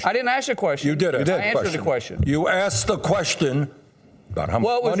asked the question. I didn't ask a question. You did. I answered the question. You asked the question about how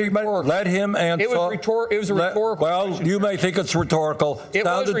much money you made. Let him answer. It was a rhetorical question. Well, you may think it's rhetorical. It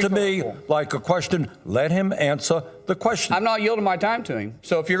sounded was to me rhetorical. like a question. Let him answer the question. I'm not yielding my time to him.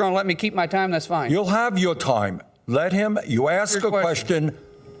 So if you're going to let me keep my time, that's fine. You'll have your time. Let him. You ask a question.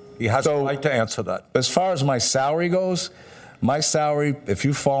 He has a right to answer that. As far as my salary goes, my salary, if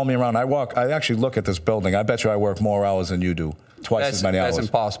you follow me around, I actually look at this building. I bet you I work more hours than you do. Twice as many hours. That's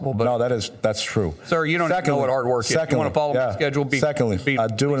impossible. But no, that's true. Sir, you don't know what hard work is. You want to follow my schedule? I'll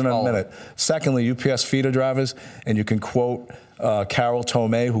do it in a minute. Secondly, UPS feeder drivers, and you can quote Carol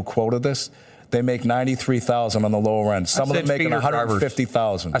Tomei, who quoted this. They make $93,000 on the lower end. Some of them making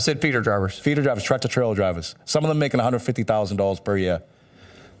 $150,000. I said feeder drivers. Feeder drivers, tractor trailer drivers. Some of them making $150,000 per year.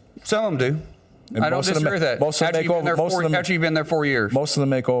 Some of them do. And I don't disagree with that. After you've been there 4 years. Most of them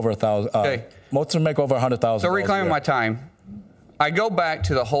make over $1,000. Okay. Most of them make over $100,000. So reclaiming my time. I go back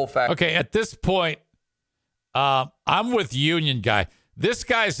to the whole fact. Okay, at this point, I'm with union guy. This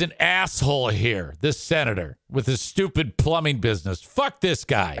guy's an asshole here, this senator, with his stupid plumbing business. Fuck this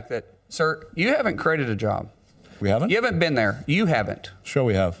guy. Sir, you haven't created a job. We haven't? You haven't been there. You haven't. Sure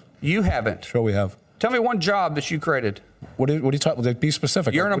we have. You haven't. Sure we have. Tell me one job that you created. What are you talking about? Be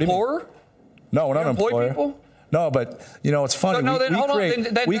specific. You're an employer? No, we're not an employer. People? No, but it's funny.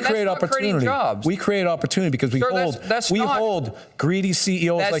 We create opportunity. We create opportunity because we hold greedy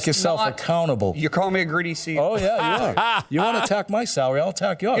CEOs like yourself accountable. You're calling me a greedy CEO? Oh yeah, you are. You want to attack my salary? I'll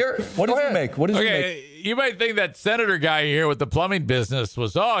attack yours. What did you make? What did you make? You might think that senator guy here with the plumbing business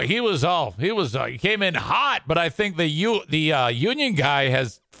he came in hot, but I think the union guy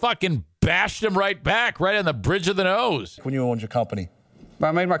has fucking bashed him right back, right on the bridge of the nose. When you owned your company. When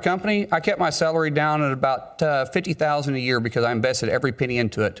I made my company, I kept my salary down at about $50,000 a year because I invested every penny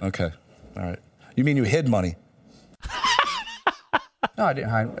into it. Okay, all right. You mean you hid money? No, I didn't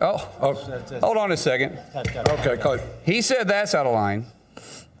hide. Oh, hold on a second. Okay, go ahead. He said that's out of line.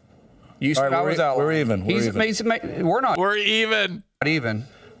 You said I was out of line. We're even. We're not. We're even. Not even.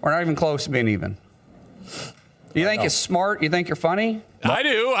 We're not even close to being even. You think it's smart? You think you're funny? I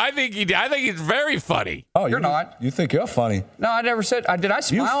do. I think he's very funny. Oh, you're not. You think you're funny? No, I never said. Did I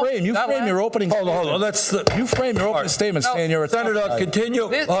smile? You frame your opening. Hold on. You frame your opening statement saying you're a Senator. Continue,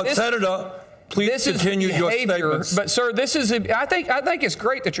 Senator. Please continue your statements. But sir, this is. I think it's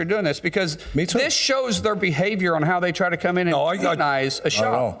great that you're doing this because this shows their behavior on how they try to come in and organize a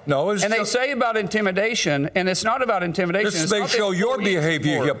shop. They say about intimidation, and it's not about intimidation. This may show your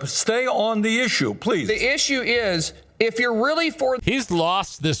behavior here. But stay on the issue, please. The issue is if you're really for. He's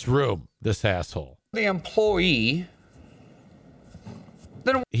lost this room. This asshole. The employee.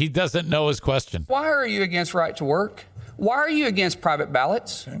 Then he doesn't know his question. Why are you against right to work? Why are you against private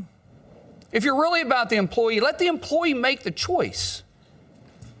ballots? Okay. If you're really about the employee, let the employee make the choice.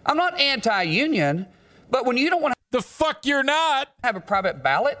 I'm not anti-union, but when you don't want to... The fuck you're not? ...have a private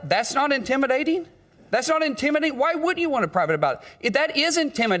ballot, that's not intimidating? That's not intimidating? Why wouldn't you want a private ballot? That is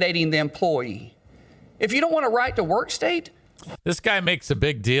intimidating the employee. If you don't want a right to work state... This guy makes a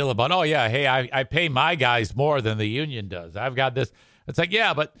big deal about, I pay my guys more than the union does. I've got this. It's like,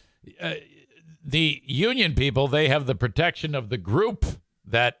 yeah, but the union people, they have the protection of the group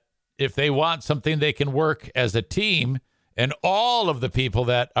that if they want something, they can work as a team, and all of the people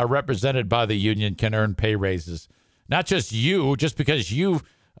that are represented by the union can earn pay raises. Not just you, just because you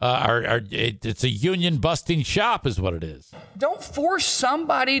it's a union busting shop is what it is. Don't force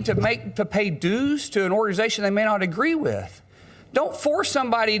somebody to pay dues to an organization they may not agree with. Don't force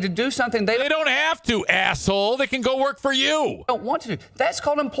somebody to do something they don't have to, asshole. They can go work for you. Don't want to. That's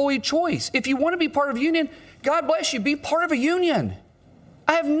called employee choice. If you want to be part of a union, God bless you, be part of a union.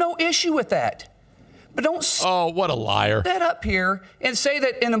 I have no issue with that. But don't what a liar. Stand up here and say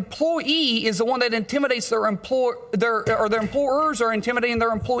that an employee is the one that intimidates their employers are intimidating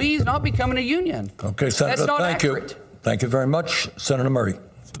their employees not becoming a union. Okay, Senator, that's not thank accurate. you. Thank you very much, Senator Murray.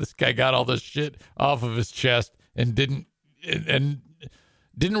 So this guy got all this shit off of his chest and didn't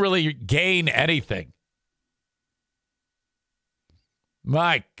really gain anything.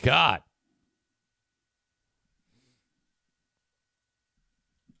 My God.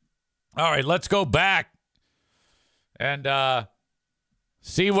 All right, let's go back and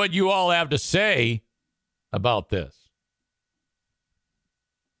see what you all have to say about this.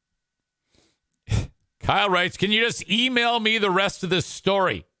 Kyle writes, can you just email me the rest of this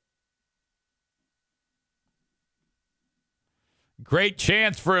story? Great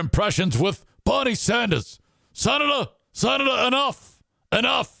chance for impressions with Bernie Sanders. Senator, enough.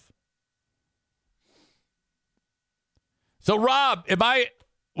 So, Rob, wait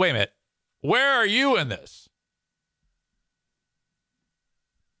a minute. Where are you in this?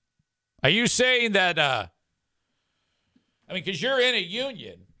 Are you saying that, because you're in a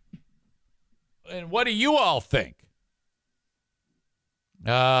union, and what do you all think?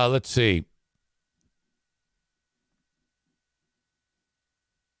 Let's see.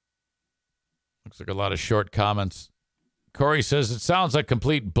 Looks like a lot of short comments. Corey says, it sounds like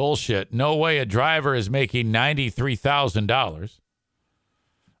complete bullshit. No way a driver is making $93,000.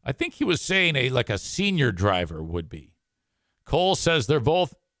 I think he was saying a senior driver would be. Cole says they're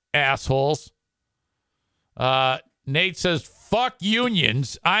both assholes. Nate says, fuck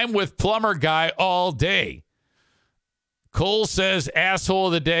unions. I'm with plumber guy all day. Cole says, asshole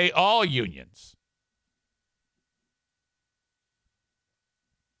of the day, all unions.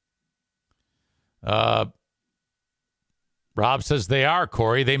 Rob says they are,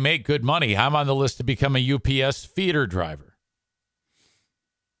 Corey. They make good money. I'm on the list to become a UPS feeder driver.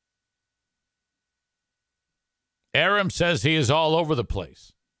 Aram says he is all over the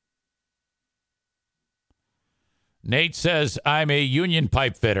place. Nate says, I'm a union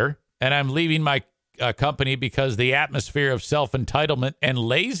pipe fitter, and I'm leaving my company because the atmosphere of self-entitlement and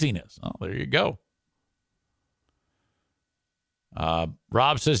laziness. Oh, there you go.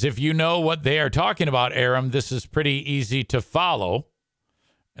 Rob says, if you know what they are talking about, Aram, this is pretty easy to follow.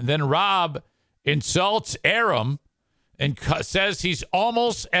 And then Rob insults Aram and says he's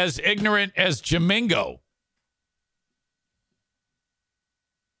almost as ignorant as Jamingo.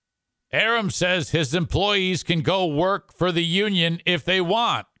 Aram says his employees can go work for the union if they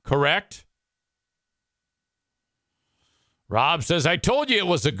want, correct? Rob says, I told you it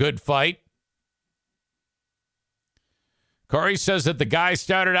was a good fight. Corey says that the guy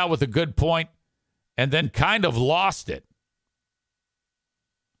started out with a good point and then kind of lost it.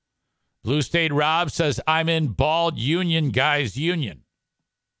 Blue State Rob says, I'm in bald union guys union.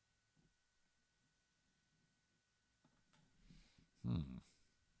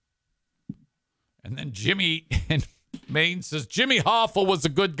 And then Jimmy in Maine says, Jimmy Hoffa was a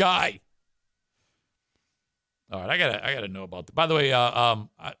good guy. All right, I gotta know about that. By the way,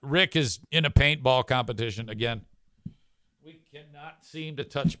 Rick is in a paintball competition again. We cannot seem to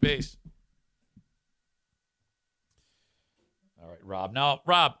touch base. All right, Rob. Now,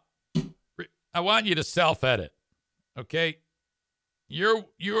 Rob, I want you to self-edit, okay?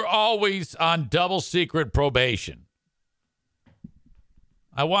 You're always on double secret probation.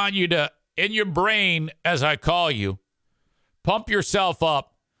 I want you to, in your brain, as I call you, pump yourself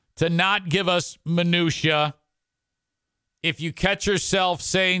up to not give us minutia. If you catch yourself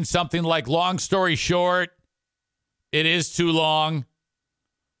saying something like, long story short, it is too long,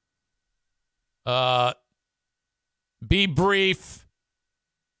 be brief,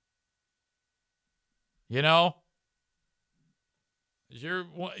 you know? You're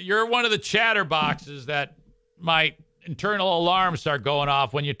one of the chatterboxes that my internal alarms start going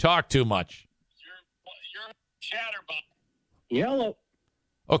off when you talk too much. You're a chatterbox. Yellow.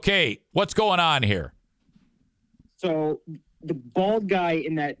 Okay, what's going on here? So the bald guy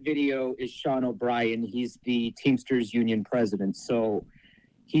in that video is Sean O'Brien. He's the Teamsters Union president. So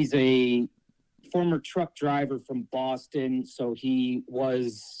he's a former truck driver from Boston. So he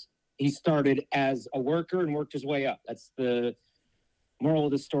started as a worker and worked his way up. That's the moral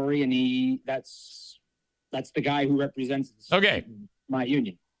of the story. And that's the guy who represents my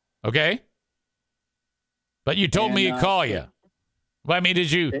union. Okay. But you told me to call you. Well, I mean,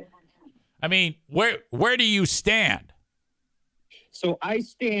 did you? I mean, where do you stand? So I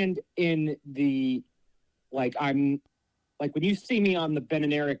stand in the, when you see me on the Ben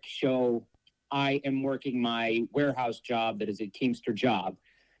and Eric show, I am working my warehouse job that is a Teamster job.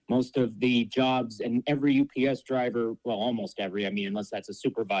 Most of the jobs and every UPS driver, well, almost every, unless that's a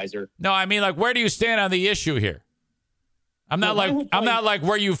supervisor. No, I mean, where do you stand on the issue here? I'm not like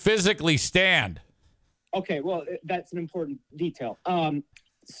where you physically stand. Okay, well, that's an important detail.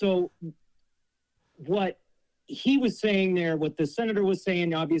 So what he was saying there, what the senator was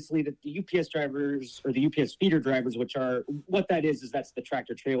saying, obviously, that the UPS drivers or the UPS feeder drivers, which are what that is that's the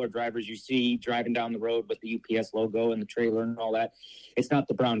tractor trailer drivers you see driving down the road with the UPS logo and the trailer and all that. It's not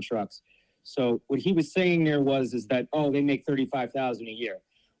the brown trucks. So what he was saying there is that, they make $35,000 a year.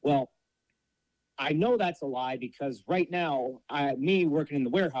 Well, I know that's a lie because right now, me working in the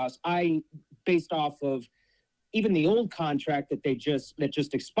warehouse, based off of even the old contract that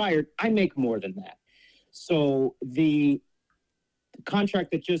just expired, I make more than that. So the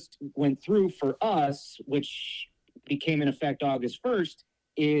contract that just went through for us, which became in effect August 1st,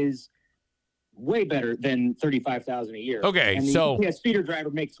 is way better than $35,000 a year. Okay, and the UPS feeder driver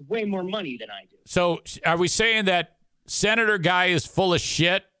makes way more money than I do. So are we saying that Senator Guy is full of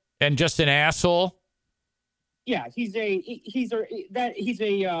shit and just an asshole? Yeah, he's a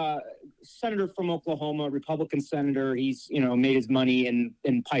senator from Oklahoma, Republican senator. He's made his money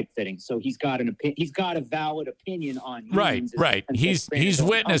in pipe fitting, so he's got a valid opinion on unions. Right. He's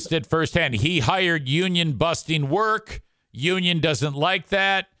witnessed it firsthand. He hired union busting work. Union doesn't like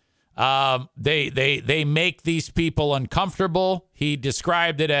that. They make these people uncomfortable. He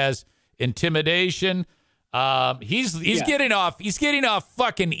described it as intimidation. He's getting off. He's getting off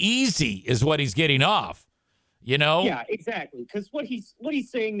fucking easy, is what he's getting off. You know? Yeah, exactly. Because what he's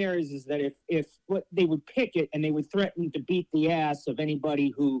saying there is that if what they would picket and they would threaten to beat the ass of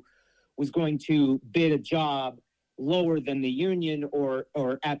anybody who was going to bid a job lower than the union or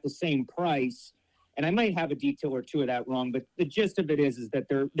at the same price. And I might have a detail or two of that wrong, but the gist of it is that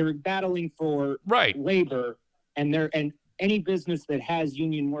they're battling for labor, and any business that has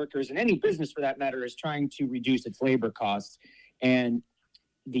union workers, and any business for that matter, is trying to reduce its labor costs. And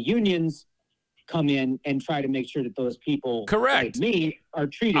the unions come in and try to make sure that those people, correct, like me,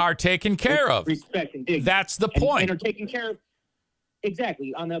 are taken care of. Respect and dignity. That's the point. And are taken care of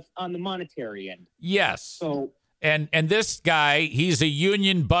exactly on the monetary end. Yes. So and this guy, he's a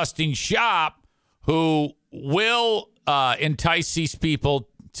union busting shop who will entice these people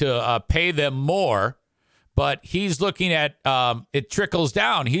to pay them more. But he's looking at it trickles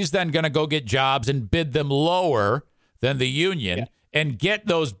down. He's then going to go get jobs and bid them lower than the union and get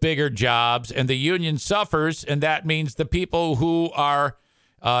those bigger jobs. And the union suffers. And that means the people who are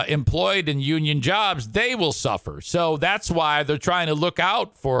employed in union jobs, they will suffer. So that's why they're trying to look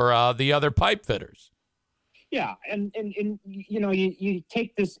out for the other pipe fitters. Yeah. And you know, you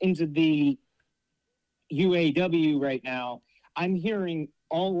take this into the UAW right now. I'm hearing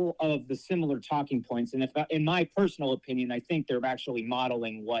all of the similar talking points. And in my personal opinion, I think they're actually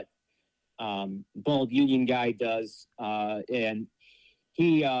modeling what Bald Union Guy does. And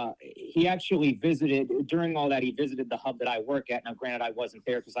he actually visited, during all that, he visited the hub that I work at. Now, granted, I wasn't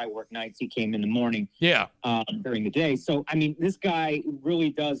there because I work nights. He came in the morning during the day. So, I mean, this guy really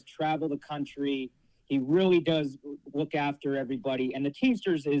does travel the country. He really does look after everybody. And the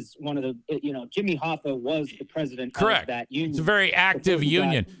Teamsters is one of the, you know, Jimmy Hoffa was the president of that union. It's a very active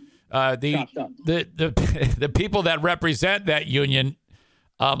union. The people that represent that union,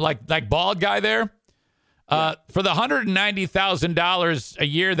 like Bald Guy there, for the $190,000 a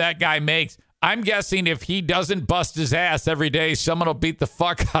year that guy makes, I'm guessing if he doesn't bust his ass every day, someone will beat the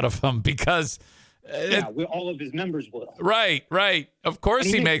fuck out of him because... all of his members will. Right. Of course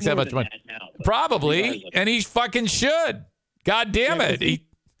he makes that much money. Now, probably, and he fucking should. God damn it.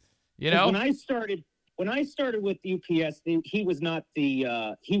 You know? When I started with UPS, he was not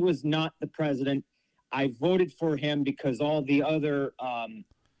the president. I voted for him because all the other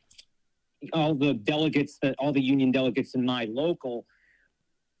all the union delegates in my local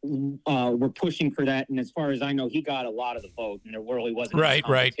were pushing for that, and as far as I know, he got a lot of the vote, and there really wasn't right.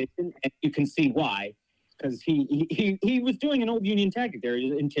 And you can see why, because he was doing an old union tactic there,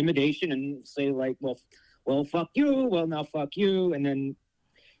 intimidation, and say like, well, fuck you, well now fuck you, and then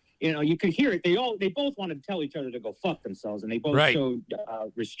you know you could hear it. They both wanted to tell each other to go fuck themselves, and they both showed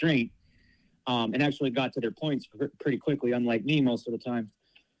restraint, and actually got to their points pretty quickly, unlike me most of the time.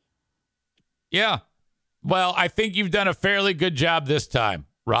 Yeah, well, I think you've done a fairly good job this time,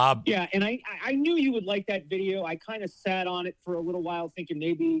 Rob. Yeah, and I knew you would like that video. I kind of sat on it for a little while thinking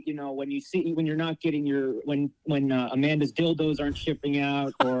maybe, you know, when you're not getting when Amanda's dildos aren't shipping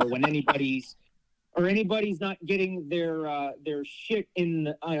out, or when anybody's not getting their shit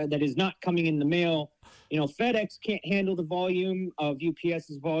that is not coming in the mail. You know, FedEx can't handle the volume of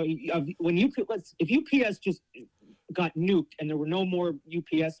UPS's volume. If UPS just got nuked and there were no more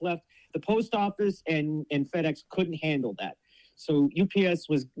UPS left, the post office and FedEx couldn't handle that. So UPS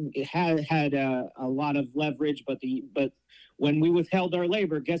had a lot of leverage, but when we withheld our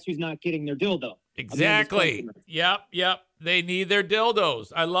labor, guess who's not getting their dildo? Exactly. Yep. They need their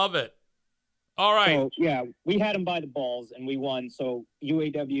dildos. I love it. All right. So yeah, we had them by the balls and we won. So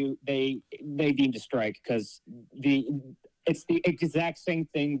UAW, they deemed a strike because it's the exact same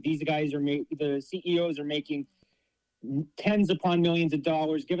thing. These guys the CEOs are making tens upon millions of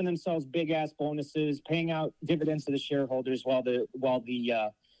dollars, giving themselves big ass bonuses, paying out dividends to the shareholders, while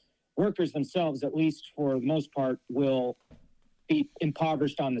the workers themselves, at least for the most part, will be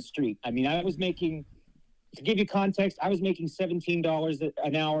impoverished on the street. I mean, to give you context, I was making $17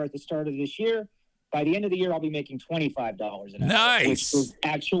 an hour at the start of this year. By the end of the year, I'll be making $25 an hour. Nice. Which is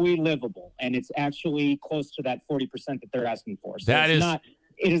actually livable, and it's actually close to that 40% that they're asking for. So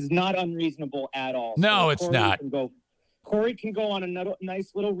it is not unreasonable at all. No, it's not. Corey can go on a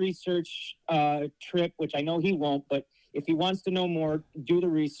nice little research trip, which I know he won't, but if he wants to know more, do the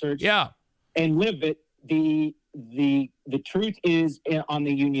research. Yeah. And live it. The truth is on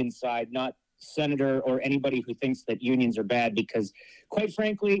the union side, not Senator or anybody who thinks that unions are bad, because quite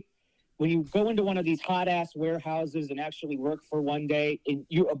frankly, when you go into one of these hot ass warehouses and actually work for one day, and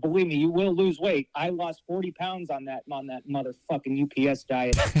believe me, you will lose weight. I lost 40 pounds on that motherfucking UPS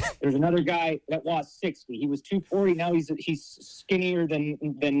diet. There's another guy that lost 60. He was 240. Now he's skinnier than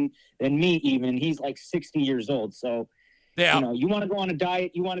me even. He's like 60 years old. So, yeah, you know, you want to go on a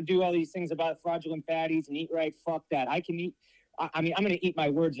diet, you want to do all these things about fraudulent fatties and eat right. Fuck that. I can eat. I mean, I'm going to eat my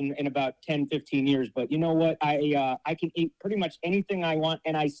words in about 10, 15 years, but you know what? I can eat pretty much anything I want,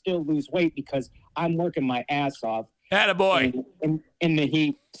 and I still lose weight because I'm working my ass off. Attaboy. In the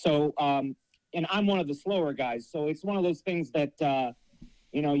heat. So, and I'm one of the slower guys. So it's one of those things that,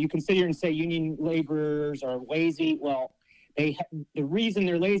 you know, you can sit here and say union laborers are lazy. Well, the reason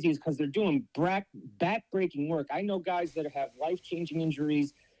they're lazy is because they're doing back-breaking work. I know guys that have life-changing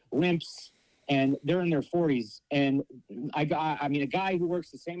injuries, limps, and they're in their 40s. And a guy who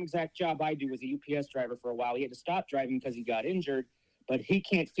works the same exact job I do was a UPS driver for a while. He had to stop driving because he got injured, but he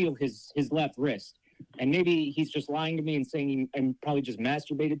can't feel his left wrist. And maybe he's just lying to me and saying I'm probably just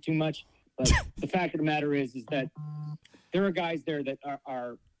masturbated too much. But the fact of the matter is that there are guys there that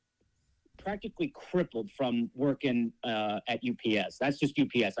are practically crippled from working at UPS. That's just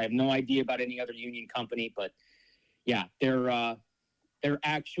UPS. I have no idea about any other union company, but yeah, they're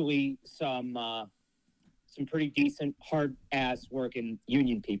actually some pretty decent, hard ass working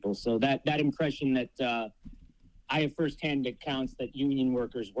union people. So that impression that I have firsthand accounts that union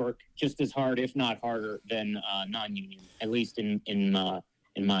workers work just as hard, if not harder, than non-union, at least in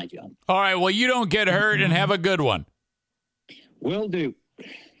my job. All right. Well, you don't get hurt, and have a good one. Will do.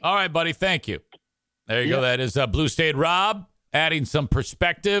 All right, buddy. Thank you. There you go. That is Blue State Rob adding some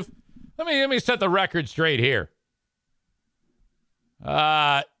perspective. Let me set the record straight here.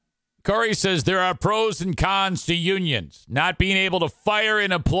 Corey says there are pros and cons to unions. Not being able to fire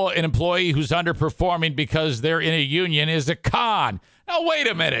an employee who's underperforming because they're in a union is a con. Now, wait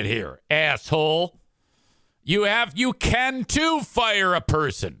a minute here, asshole. You can too fire a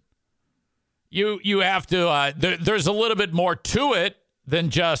person. You have to. There's a little bit more to it than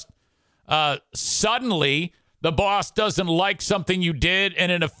just suddenly the boss doesn't like something you did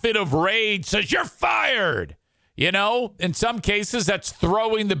and in a fit of rage says you're fired. You know, in some cases, that's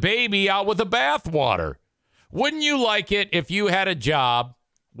throwing the baby out with the bathwater. Wouldn't you like it if you had a job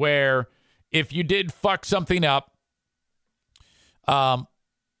where if you did fuck something up, the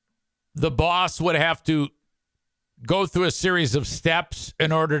boss would have to go through a series of steps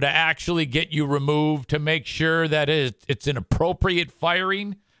in order to actually get you removed to make sure that it's an appropriate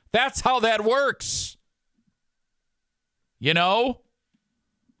firing? That's how that works. You know?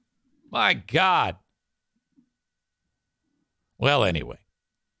 My God. Well, anyway,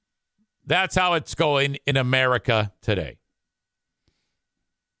 that's how it's going in America today.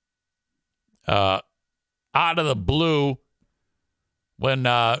 Out of the blue, when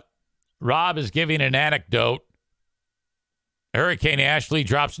Rob is giving an anecdote, Hurricane Ashley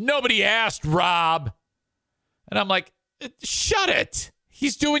drops, "Nobody asked Rob." And I'm like, shut it.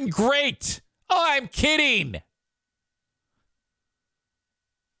 He's doing great. Oh, I'm kidding.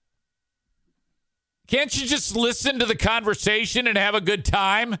 Can't you just listen to the conversation and have a good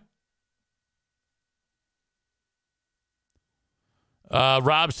time?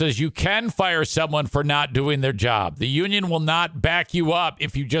 Rob says you can fire someone for not doing their job. The union will not back you up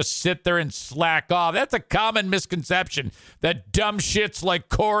if you just sit there and slack off. That's a common misconception that dumb shits like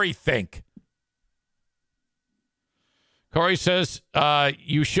Corey think. Corey says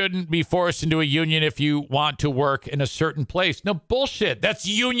you shouldn't be forced into a union if you want to work in a certain place. No, bullshit. That's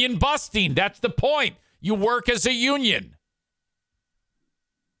union busting. That's the point. You work as a union.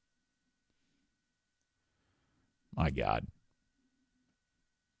 My God.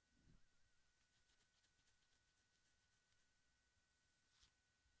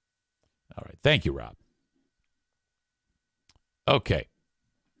 All right. Thank you, Rob. Okay.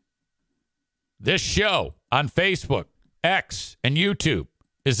 This show on Facebook, X, and YouTube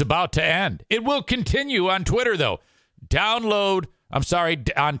is about to end. It will continue on Twitter, though. On Twitch.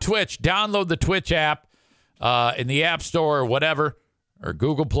 Download the Twitch app in the App Store or whatever, or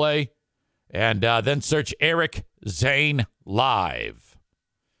Google Play, and then search Eric Zane Live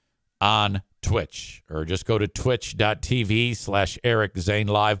on Twitch, or just go to twitch.tv/Eric Zane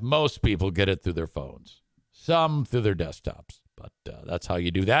Live. Most people get it through their phones, some through their desktops, but that's how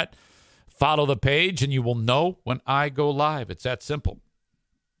you do that. Follow the page and you will know when I go live. It's that simple.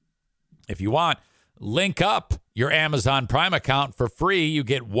 If you want, link up your Amazon Prime account for free. You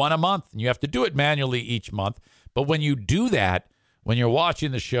get one a month, and you have to do it manually each month. But when you do that, when you're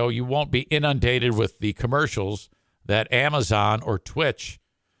watching the show, you won't be inundated with the commercials that Amazon or Twitch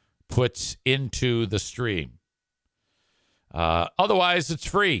puts into the stream. Otherwise, it's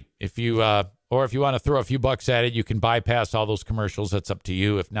free. If you want to throw a few bucks at it, you can bypass all those commercials. That's up to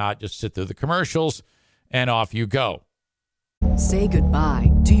you. If not, just sit through the commercials and off you go. Say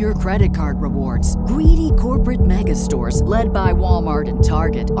goodbye to your credit card rewards. Greedy corporate mega stores, led by Walmart and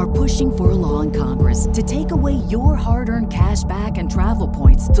Target, are pushing for a law in Congress to take away your hard-earned cash back and travel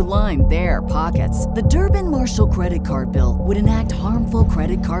points to line their pockets. The Durbin-Marshall credit card bill would enact harmful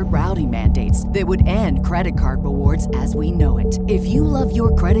credit card routing mandates that would end credit card rewards as we know it. If you love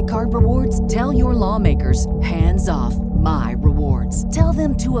your credit card rewards, tell your lawmakers, hands off my rewards. Tell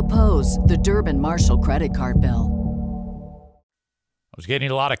them to oppose the Durbin-Marshall credit card bill. I was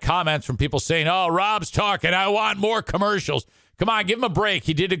getting a lot of comments from people saying, "Oh, Rob's talking. I want more commercials." Come on, give him a break.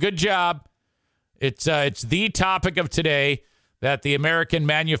 He did a good job. It's the topic of today. that the American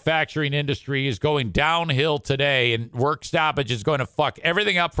manufacturing industry is going downhill today, and work stoppage is going to fuck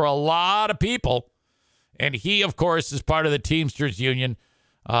everything up for a lot of people. And he, of course, is part of the Teamsters Union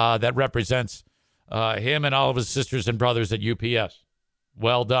that represents him and all of his sisters and brothers at UPS.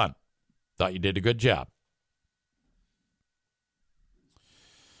 Well done. Thought you did a good job.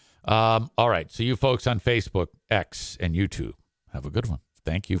 All right. So you folks on Facebook, X, and YouTube, have a good one.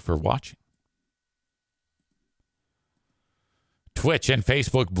 Thank you for watching. Twitch and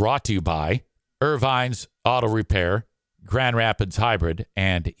Facebook brought to you by Irvine's Auto Repair, Grand Rapids Hybrid,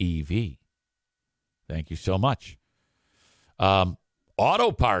 and EV. Thank you so much.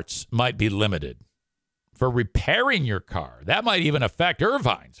 Auto parts might be limited for repairing your car. That might even affect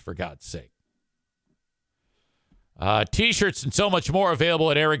Irvine's, for God's sake. T-shirts and so much more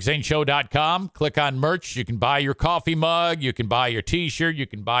available at ericzaneshow.com. Click on merch. You can buy your coffee mug. You can buy your T-shirt. You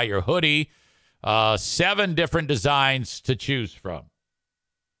can buy your hoodie. 7 different designs to choose from.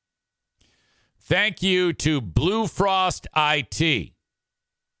 Thank you to Blue Frost IT,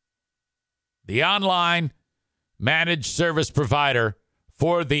 the online managed service provider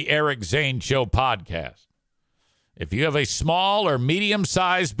for the Eric Zane Show podcast. If you have a small or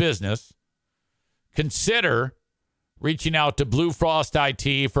medium-sized business, consider reaching out to Blue Frost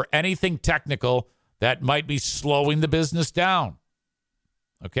IT for anything technical that might be slowing the business down.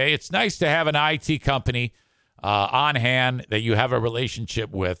 Okay, it's nice to have an IT company on hand that you have a relationship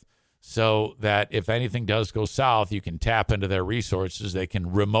with, so that if anything does go south, you can tap into their resources. They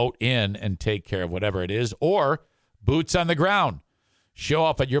can remote in and take care of whatever it is, or boots on the ground. Show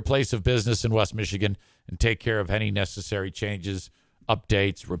up at your place of business in West Michigan and take care of any necessary changes,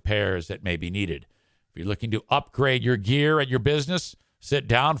 updates, repairs that may be needed. If you're looking to upgrade your gear at your business, sit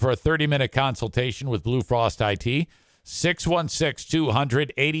down for a 30-minute consultation with Blue Frost IT.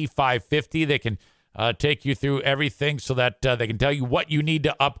 616-200-8550. They can take you through everything so that they can tell you what you need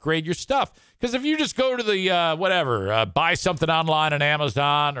to upgrade your stuff. Because if you just go to the, buy something online on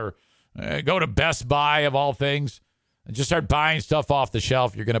Amazon, or go to Best Buy of all things and just start buying stuff off the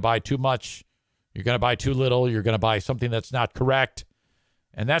shelf, you're going to buy too much. You're going to buy too little. You're going to buy something that's not correct.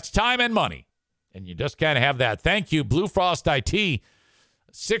 And that's time and money. And you just can't have that. Thank you, Blue Frost IT.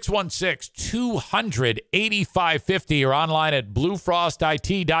 616-200-8550 or online at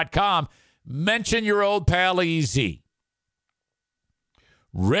bluefrostit.com. Mention your old pal Easy.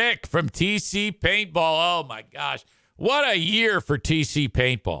 Rick from TC Paintball. Oh, my gosh. What a year for TC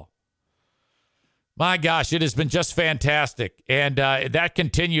Paintball. My gosh, it has been just fantastic. And that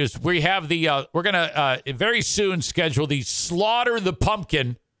continues. We have we're going to very soon schedule the Slaughter the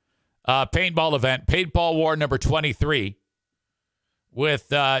Pumpkin paintball event, Paintball War number 23.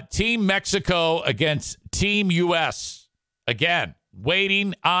 With Team Mexico against Team U.S. Again,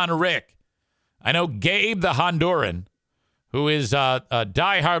 waiting on Rick. I know Gabe the Honduran, who is a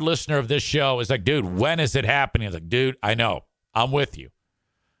diehard listener of this show, is like, dude, when is it happening? I was like, dude, I know. I'm with you.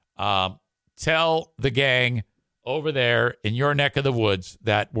 Tell the gang over there in your neck of the woods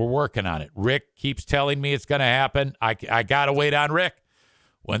that we're working on it. Rick keeps telling me it's going to happen. I got to wait on Rick.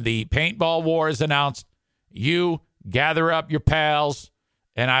 When the paintball war is announced, you gather up your pals,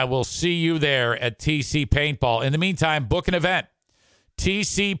 and I will see you there at TC Paintball. In the meantime, book an event.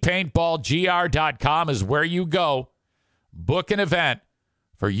 TCPaintballGR.com is where you go. Book an event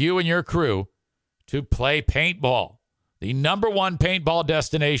for you and your crew to play paintball. The #1 paintball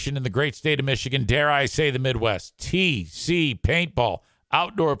destination in the great state of Michigan, dare I say the Midwest. TC Paintball.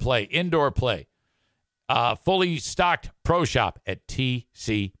 Outdoor play, indoor play. Fully stocked pro shop at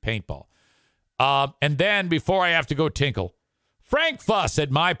TC Paintball. And then, before I have to go tinkle, Frank Fuss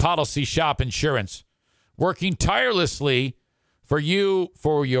at My Policy Shop Insurance, working tirelessly for you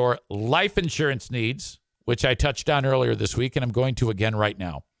for your life insurance needs, which I touched on earlier this week, and I'm going to again right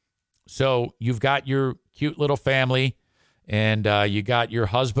now. So you've got your cute little family, and you got your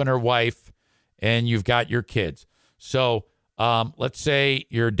husband or wife, and you've got your kids. So let's say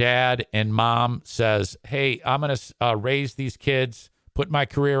your dad and mom says, hey, I'm going to raise these kids, put my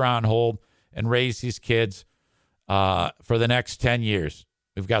career on hold, and raise these kids for the next 10 years.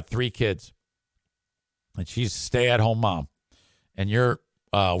 We've got 3 kids. And she's a stay-at-home mom. And you're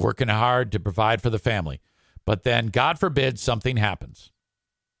working hard to provide for the family. But then, God forbid, something happens.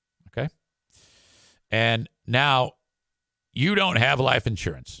 Okay? And now, you don't have life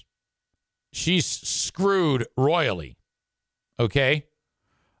insurance. She's screwed royally. Okay?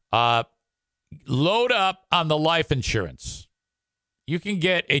 Load up on the life insurance. You can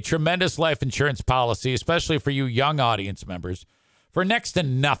get a tremendous life insurance policy, especially for you young audience members, for next to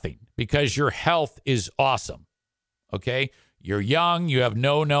nothing, because your health is awesome. Okay? You're young. You have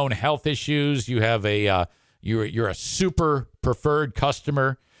no known health issues. You have a You're a super preferred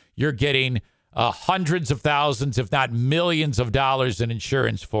customer. You're getting hundreds of thousands, if not millions of dollars in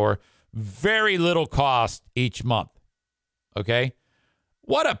insurance for very little cost each month. Okay?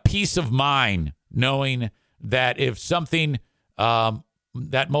 What a peace of mind knowing that if something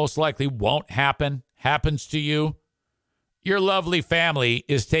that most likely won't happens to you, your lovely family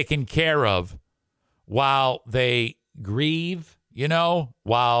is taken care of while they grieve,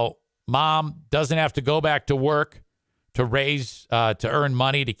 while mom doesn't have to go back to work to earn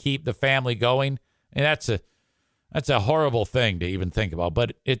money to keep the family going. And that's a horrible thing to even think about,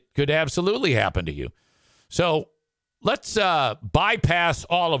 but it could absolutely happen to you. So let's bypass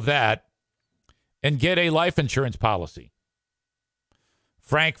all of that and get a life insurance policy.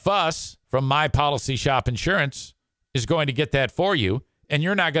 Frank Fuss from My Policy Shop Insurance is going to get that for you, and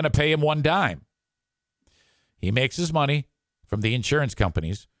you're not going to pay him one dime. He makes his money from the insurance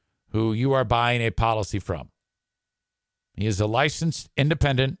companies who you are buying a policy from. He is a licensed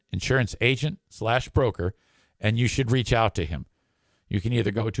independent insurance agent / broker, and you should reach out to him. You can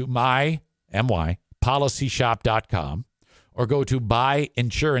either go to mypolicishop.com or go to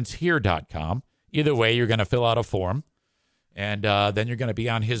buyinsurancehere.com. Either way, you're going to fill out a form, and then you're going to be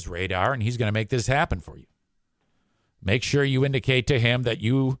on his radar, and he's going to make this happen for you. Make sure you indicate to him that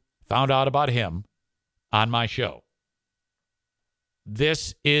you found out about him on my show.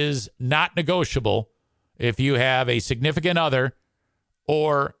 This is not negotiable if you have a significant other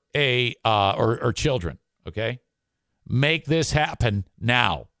or or children, okay? Make this happen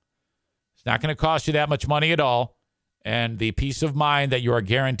now. It's not going to cost you that much money at all, and the peace of mind that you are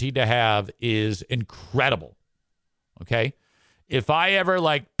guaranteed to have is incredible, okay? If I ever,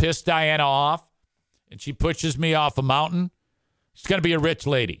 piss Diana off and she pushes me off a mountain, she's going to be a rich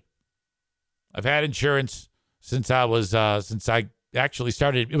lady. I've had insurance since I actually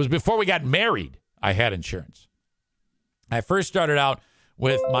started. It was before we got married. I had insurance. I first started out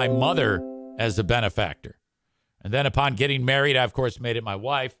with my mother as a benefactor. And then upon getting married, I, of course, made it my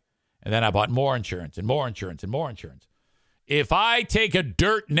wife. And then I bought more insurance and more insurance and more insurance. If I take a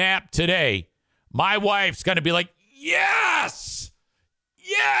dirt nap today, my wife's going to be like, yes,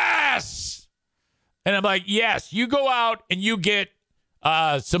 yes. And I'm like, yes, you go out and you get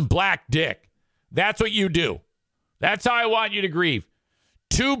some black dick. That's what you do. That's how I want you to grieve.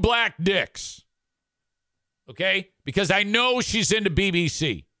 2 black dicks. Okay? Because I know she's into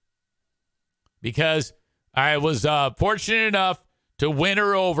BBC. Because I was fortunate enough to win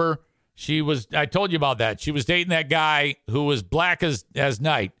her over. I told you about that. She was dating that guy who was black as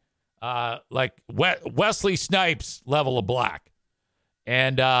night. Like Wesley Snipes level of black.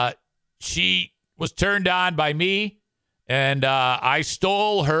 And she was turned on by me. And I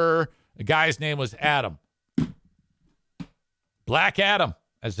stole her. The guy's name was Adam. Black Adam,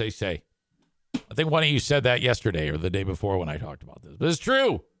 as they say. I think one of you said that yesterday or the day before when I talked about this. But it's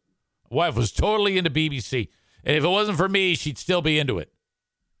true. My wife was totally into BBC. And if it wasn't for me, she'd still be into it.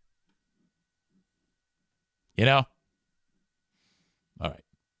 You know? All right.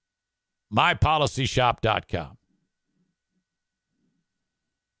 MyPolicyShop.com.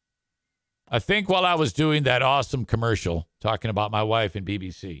 I think while I was doing that awesome commercial talking about my wife and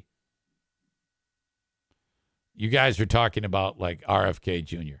BBC, you guys are talking about RFK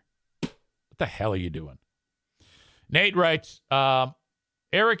Jr. What the hell are you doing? Nate writes,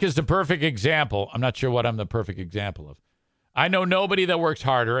 Eric is the perfect example. I'm not sure what I'm the perfect example of. I know nobody that works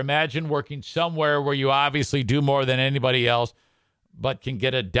harder. Imagine working somewhere where you obviously do more than anybody else, but can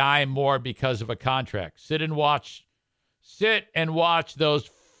get a dime more because of a contract. Sit and watch those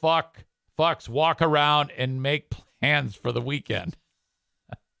fucks walk around and make plans for the weekend.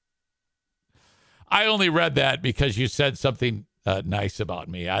 I only read that because you said something nice about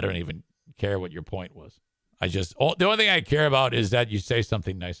me. I don't even care what your point was. The only thing I care about is that you say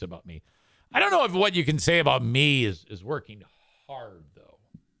something nice about me. I don't know if what you can say about me is working hard, though.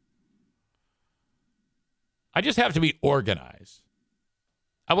 I just have to be organized.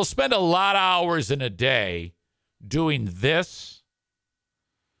 I will spend a lot of hours in a day doing this,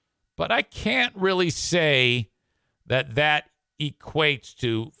 but I can't really say that equates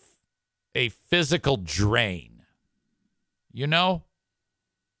to a physical drain. You know?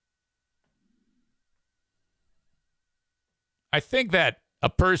 I think that a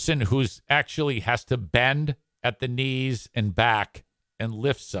person who's actually has to bend at the knees and back and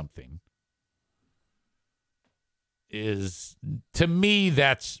lift something is, to me,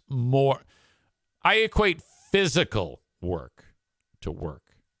 that's more. I equate physical work to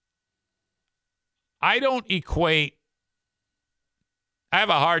work. I have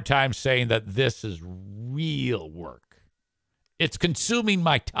a hard time saying that this is real work. It's consuming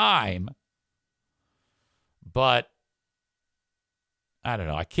my time, But I don't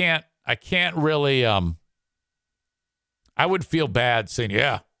know. I can't really, I would feel bad saying,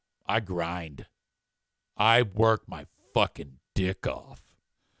 yeah, I grind. I work my fucking dick off.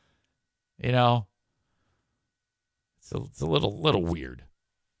 You know? It's a little weird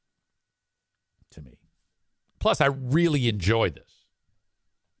to me. Plus, I really enjoy this.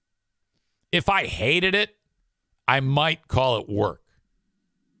 If I hated it, I might call it work.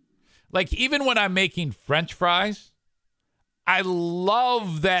 Like, even when I'm making French fries, I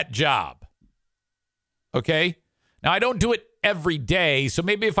love that job. Okay? Now, I don't do it every day, so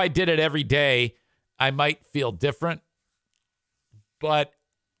maybe if I did it every day, I might feel different. But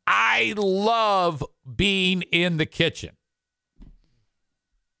I love being in the kitchen.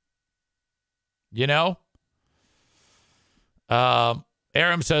 You know?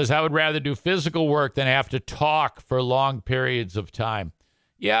 Aram says, I would rather do physical work than have to talk for long periods of time.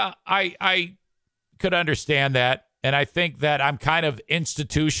 Yeah, I could understand that. And I think that I'm kind of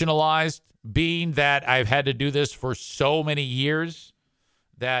institutionalized, being that I've had to do this for so many years,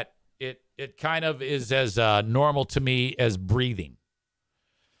 that it kind of is as normal to me as breathing.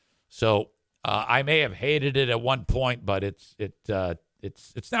 So I may have hated it at one point, but it's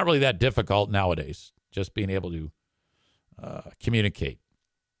not really that difficult nowadays, just being able to communicate.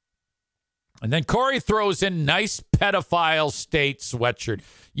 And then Corey throws in nice pedophile state sweatshirt.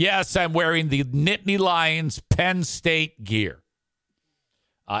 Yes, I'm wearing the Nittany Lions Penn State gear.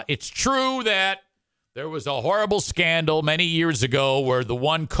 It's true that there was a horrible scandal many years ago where the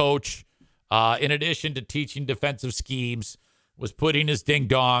one coach, in addition to teaching defensive schemes, was putting his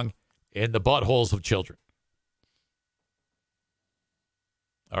ding-dong in the buttholes of children.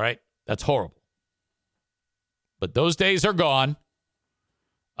 All right? That's horrible. But those days are gone.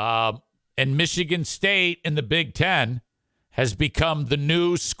 And Michigan State in the Big Ten has become the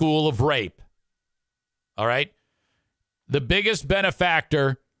new school of rape. All right? The biggest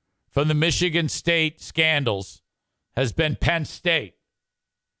benefactor from the Michigan State scandals has been Penn State.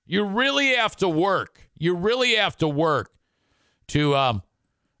 You really have to work. You really have to work to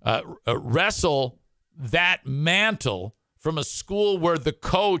wrestle that mantle from a school where the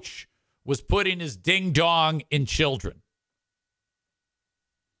coach was putting his ding-dong in children.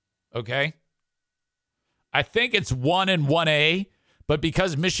 Okay? I think it's 1 and 1A, but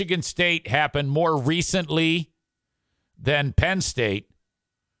because Michigan State happened more recently than Penn State,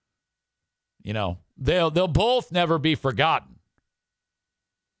 you know, they'll both never be forgotten.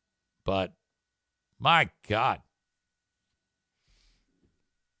 But my God.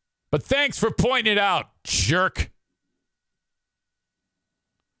 But thanks for pointing it out, jerk.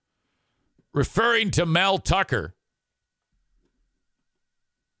 Referring to Mel Tucker,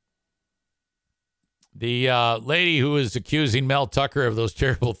 the lady who is accusing Mel Tucker of those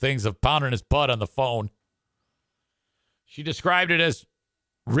terrible things of pounding his butt on the phone, she described it as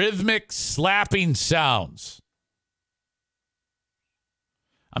rhythmic slapping sounds.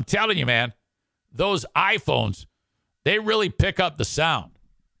 I'm telling you, man, those iPhones, they really pick up the sound.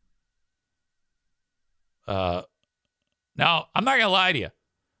 Now, I'm not going to lie to you.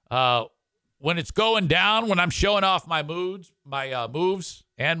 When it's going down, when I'm showing off my moves, the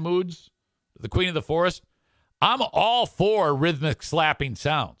Queen of the Forest, I'm all for rhythmic slapping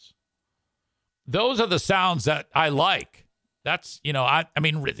sounds. Those are the sounds that I like. That's, you know, I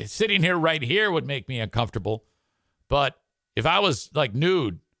mean, sitting here right here would make me uncomfortable. But if I was like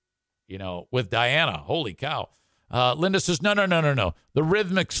nude, you know, with Diana, holy cow. Linda says, no. The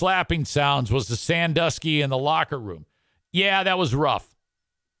rhythmic slapping sounds was the Sandusky in the locker room. Yeah, that was rough.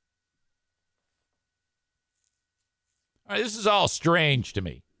 All right, this is all strange to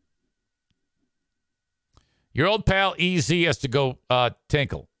me. Your old pal EZ has to go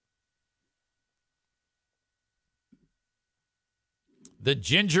tinkle. The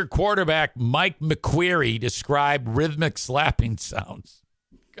ginger quarterback Mike McQueary described rhythmic slapping sounds.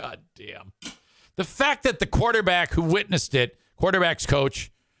 God damn. The fact that the quarterback who witnessed it, quarterback's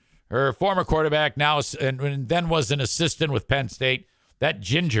coach, her former quarterback, now and then was an assistant with Penn State, that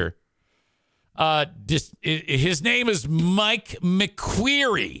ginger, his name is Mike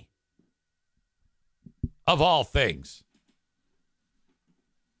McQueary, of all things.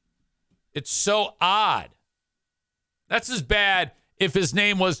 It's so odd. That's as bad if his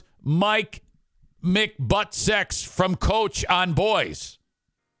name was Mike McButtsex from Coach on Boys.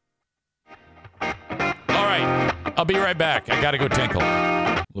 All right, I'll be right back. I got to go tinkle.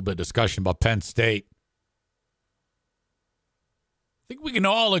 A little bit of discussion about Penn State. I think we can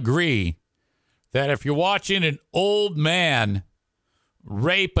all agree that if you're watching an old man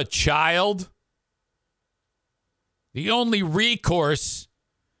rape a child, the only recourse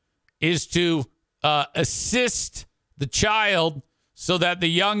is to assist the child so that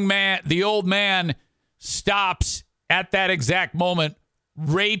the old man stops at that exact moment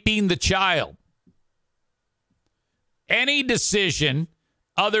raping the child. Any decision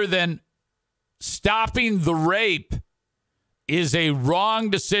other than stopping the rape is a wrong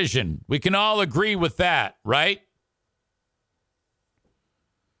decision. We can all agree with that, right?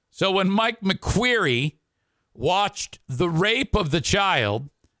 So when Mike McQueary watched the rape of the child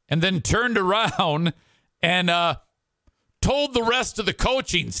and then turned around and told the rest of the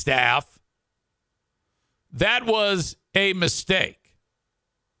coaching staff, that was a mistake.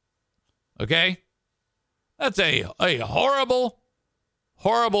 Okay? That's a horrible,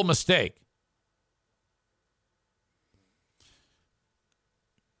 horrible mistake.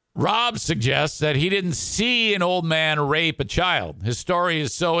 Rob suggests that he didn't see an old man rape a child. His story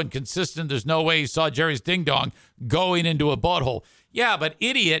is so inconsistent, there's no way he saw Jerry's ding-dong going into a butthole. Yeah, but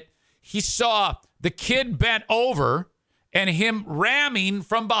idiot, he saw the kid bent over and him ramming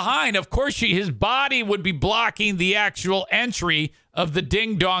from behind. Of course, his body would be blocking the actual entry of the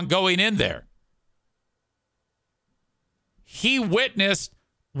ding-dong going in there. He witnessed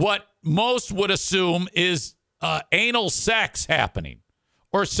what most would assume is anal sex happening,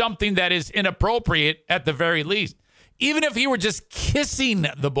 or something that is inappropriate at the very least. Even if he were just kissing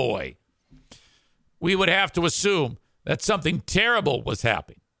the boy, we would have to assume that something terrible was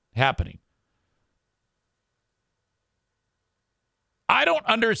happening. I don't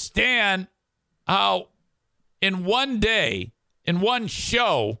understand how in one day, in one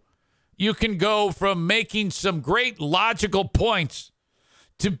show, you can go from making some great logical points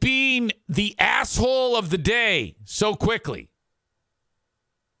to being the asshole of the day so quickly.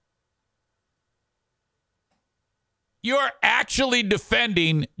 You're actually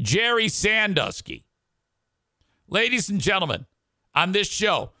defending Jerry Sandusky. Ladies and gentlemen, on this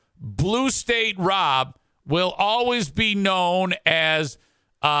show, Blue State Rob will always be known as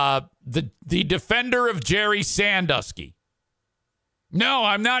the defender of Jerry Sandusky. No,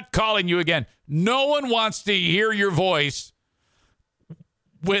 I'm not calling you again. No one wants to hear your voice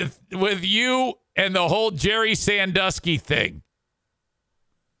with you and the whole Jerry Sandusky thing.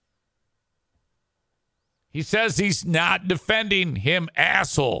 He says he's not defending him,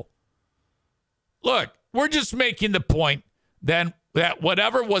 asshole. Look, we're just making the point that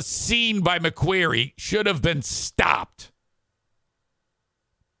whatever was seen by McQueary should have been stopped.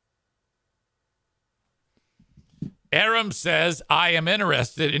 Aram says, I am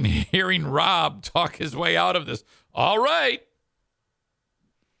interested in hearing Rob talk his way out of this. All right.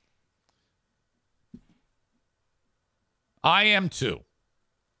 I am too.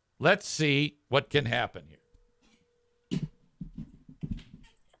 Let's see what can happen here.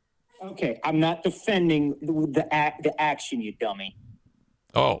 Okay, I'm not defending the action, you dummy.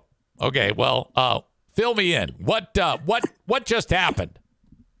 Oh, okay. Well, fill me in. What just happened?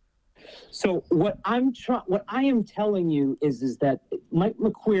 So what I am telling you is that Mike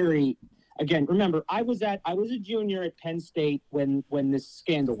McQueary, again, remember, I was a junior at Penn State when this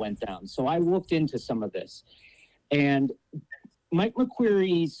scandal went down. So I looked into some of this. And Mike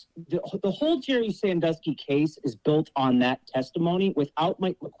McQueary's, the whole Jerry Sandusky case is built on that testimony. Without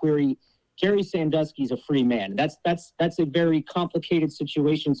Mike McQueary, Jerry Sandusky's a free man. That's a very complicated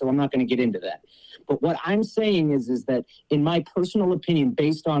situation, so I'm not going to get into that. But what I'm saying is that, in my personal opinion,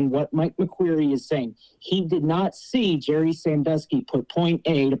 based on what Mike McQueary is saying, he did not see Jerry Sandusky put point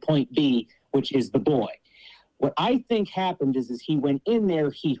A to point B, which is the boy. What I think happened is he went in there,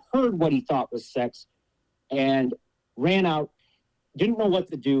 he heard what he thought was sex, and ran out, didn't know what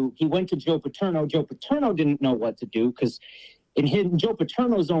to do. He went to Joe Paterno. Joe Paterno didn't know what to do because, in Joe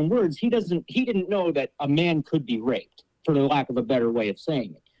Paterno's own words, he didn't know that a man could be raped, for the lack of a better way of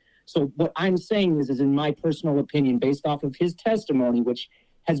saying it. So what I'm saying is in my personal opinion, based off of his testimony, which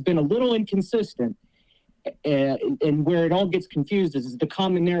has been a little inconsistent, and where it all gets confused is the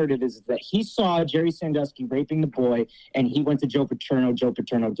common narrative is that he saw Jerry Sandusky raping the boy, and he went to Joe Paterno. Joe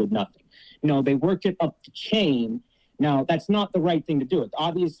Paterno did nothing. No, they worked it up the chain. Now, that's not the right thing to do.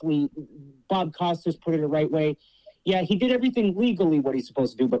 Obviously, Bob Costas put it the right way. Yeah, he did everything legally what he's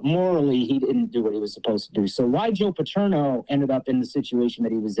supposed to do, but morally he didn't do what he was supposed to do. So why Joe Paterno ended up in the situation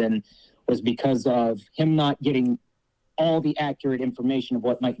that he was in was because of him not getting all the accurate information of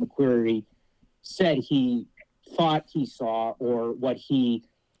what Mike McQueary said he thought he saw or what he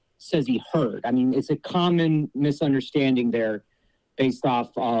says he heard. I mean, it's a common misunderstanding there based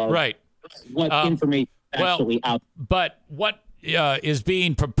off of what information actually out. But what is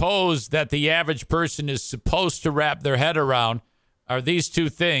being proposed that the average person is supposed to wrap their head around are these two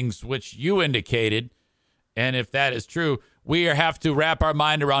things, which you indicated, And if that is true, we have to wrap our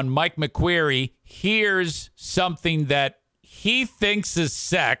mind around Mike McQueary hears something that he thinks is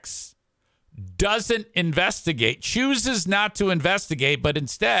sex, doesn't investigate, chooses not to investigate, but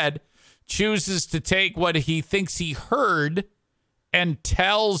instead chooses to take what he thinks he heard and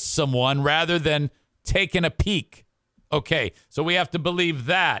tells someone rather than taking a peek. Okay, so we have to believe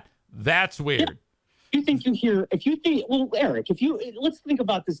that. That's weird. Eric, let's think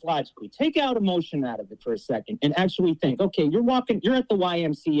about this logically. Take out emotion out of it for a second and actually think, okay, you're at the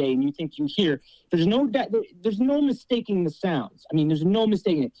YMCA and you think you hear, there's no mistaking the sounds. I mean, there's no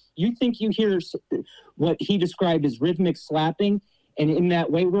mistaking it. You think you hear what he described as rhythmic slapping. And in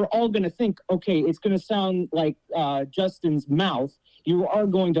that way, we're all going to think, okay, it's going to sound like Justin's mouth. You are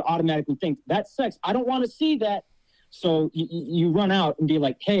going to automatically think that's sex. I don't want to see that. So you run out and be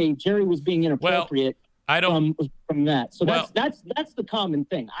like, "Hey, Jerry was being inappropriate." From that. So that's the common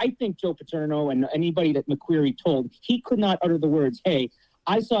thing. I think Joe Paterno and anybody that McQueary told, he could not utter the words, "Hey,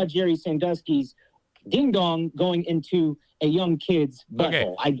 I saw Jerry Sandusky's ding dong going into a young kid's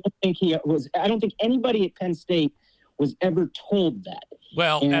butthole." Okay. I don't think anybody at Penn State was ever told that.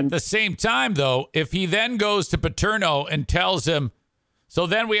 Well, at the same time, though, if he then goes to Paterno and tells him. So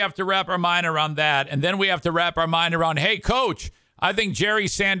then we have to wrap our mind around that. And then we have to wrap our mind around, hey, coach, I think Jerry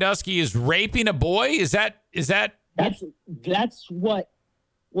Sandusky is raping a boy. Is that? That's what,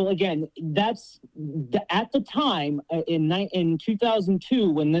 well, again, that's at the time in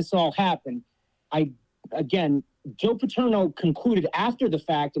 2002, when this all happened, Joe Paterno concluded after the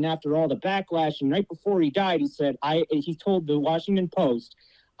fact and after all the backlash and right before he died, he said, he told the Washington Post,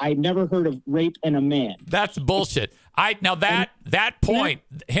 I never heard of rape in a man. That's bullshit. That point,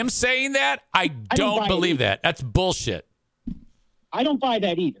 him saying that, I don't believe that. That's bullshit. I don't buy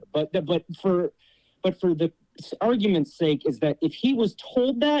that either. But for the argument's sake, is that if he was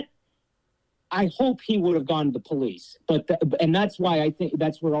told that, I hope he would have gone to the police. And that's why I think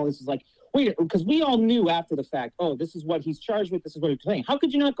that's where all this is like. Wait, because we all knew after the fact. Oh, this is what he's charged with. This is what he's saying. How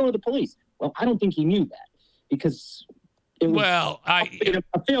could you not go to the police? Well, I don't think he knew that because. A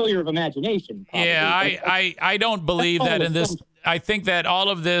failure of imagination. Probably. Yeah, I don't believe that in this. I think that all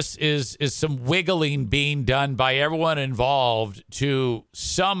of this is some wiggling being done by everyone involved to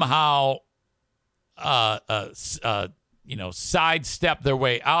somehow, sidestep their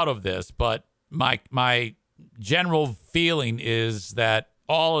way out of this. But my general feeling is that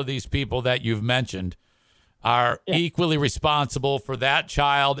all of these people that you've mentioned are equally responsible for that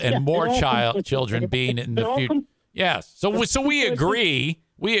child and more children being in the future. Yes. So we agree.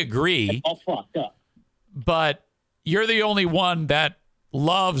 We agree. All fucked up. But you're the only one that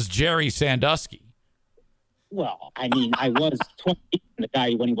loves Jerry Sandusky. Well, I mean, I was 20 the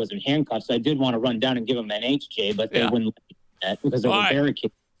guy when he was in handcuffs. I did want to run down and give him an HJ, but they wouldn't let me do that because there were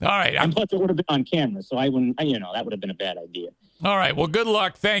barricades. All right. And plus, it would have been on camera, so I wouldn't. That would have been a bad idea. All right. Well, good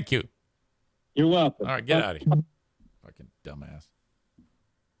luck. Thank you. You're welcome. All right. Get out of here. Fucking dumbass.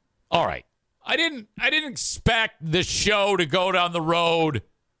 All right. I didn't expect the show to go down the road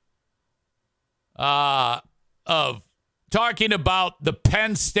of talking about the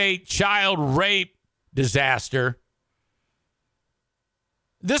Penn State child rape disaster.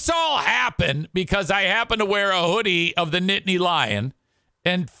 This all happened because I happened to wear a hoodie of the Nittany Lion,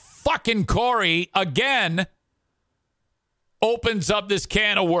 and fucking Corey again opens up this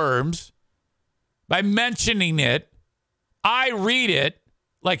can of worms by mentioning it. I read it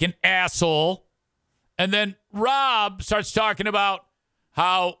like an asshole. And then Rob starts talking about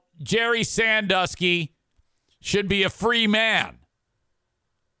how Jerry Sandusky should be a free man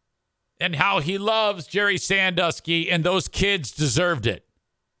and how he loves Jerry Sandusky and those kids deserved it.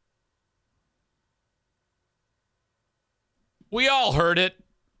 We all heard it.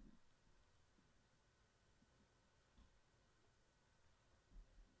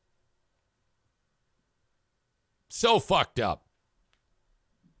 So fucked up.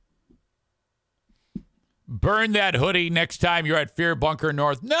 Burn that hoodie next time you're at Fear Bunker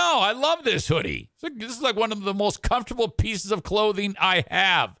North. No, I love this hoodie. This is like one of the most comfortable pieces of clothing I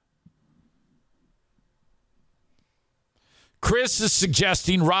have. Chris is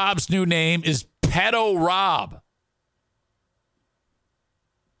suggesting Rob's new name is Pedo Rob.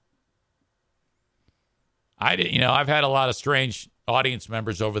 I've had a lot of strange audience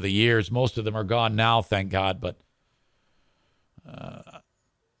members over the years. Most of them are gone now, thank God. But,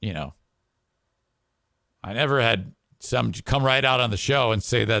 I never had some come right out on the show and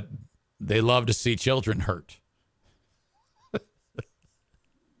say that they love to see children hurt.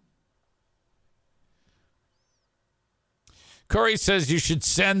 Corey says you should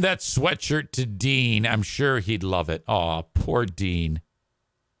send that sweatshirt to Dean. I'm sure he'd love it. Aw, poor Dean.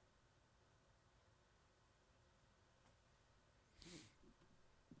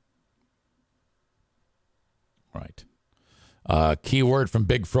 Right. Keyword from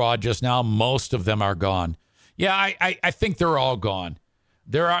Big Fraud just now. Most of them are gone. Yeah, I think they're all gone.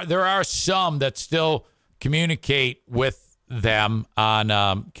 There are some that still communicate with them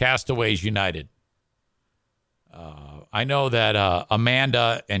on Castaways United. I know that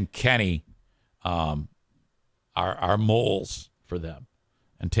Amanda and Kenny are moles for them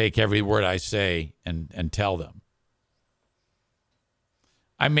and take every word I say and tell them.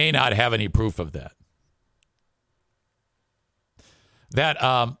 I may not have any proof of that.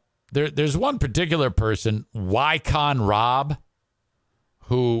 There's one particular person, Wycon Rob,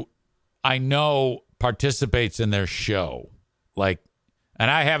 who I know participates in their show. And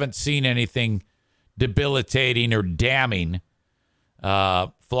I haven't seen anything debilitating or damning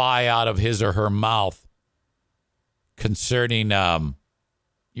fly out of his or her mouth concerning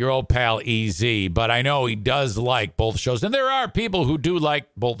your old pal EZ, but I know he does like both shows. And there are people who do like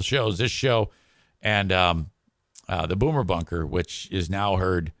both shows, this show and the Boomer Bunker, which is now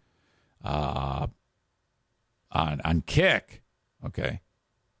heard on Kick. Okay.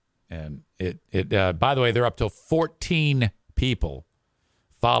 And it by the way, they're up to 14 people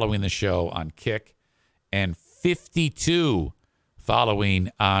following the show on Kick and 52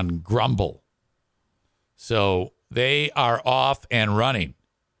 following on Grumble. So they are off and running.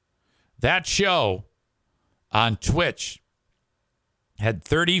 That show on Twitch had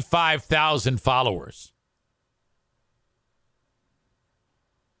 35,000 followers.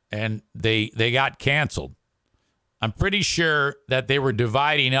 And they got canceled. I'm pretty sure that they were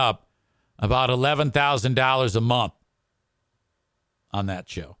dividing up about $11,000 a month on that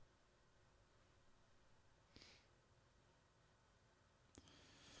show.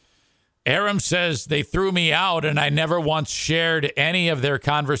 Aram says they threw me out and I never once shared any of their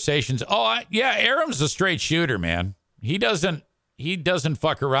conversations. Yeah, Aram's a straight shooter, man. He doesn't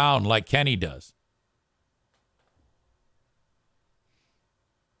fuck around like Kenny does.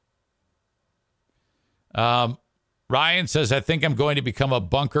 Ryan says, I think I'm going to become a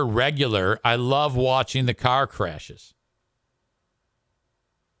bunker regular. I love watching the car crashes.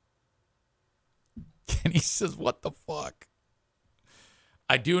 Kenny says, what the fuck?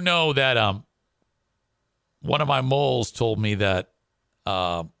 I do know that one of my moles told me that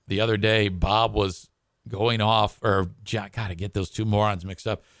the other day Bob was going off, or John, God, I get those two morons mixed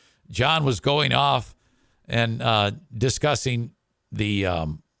up. John was going off and discussing the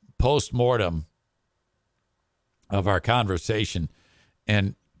post-mortem of our conversation,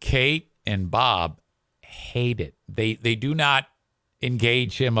 and Kate and Bob hate it. They do not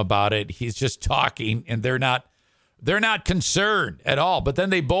engage him about it. He's just talking, and they're not concerned at all. But then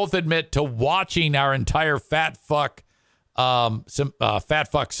they both admit to watching our entire Fat Fuck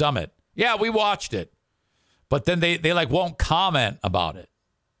Summit. Yeah, we watched it. But then they won't comment about it.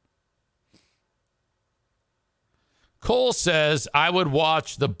 Cole says, I would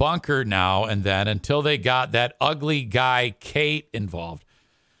watch the bunker now and then until they got that ugly guy, Kate, involved.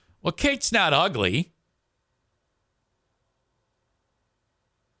 Well, Kate's not ugly.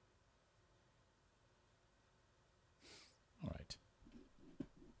 All right.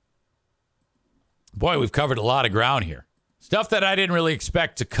 Boy, we've covered a lot of ground here. Stuff that I didn't really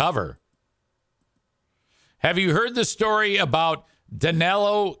expect to cover. Have you heard the story about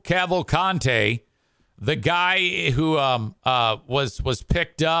Danilo Cavalcante, the guy who was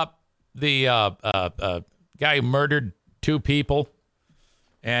picked up, the guy who murdered two people,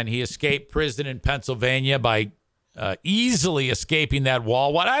 and he escaped prison in Pennsylvania by easily escaping that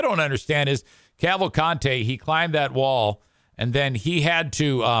wall? What I don't understand is Cavalcante, he climbed that wall, and then he had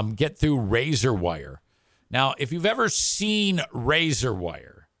to get through razor wire. Now, if you've ever seen razor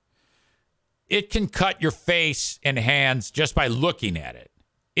wire, it can cut your face and hands just by looking at it.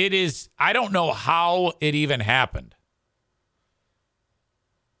 It is, I don't know how it even happened.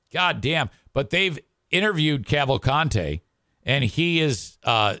 God damn. But they've interviewed Cavalcante, and he's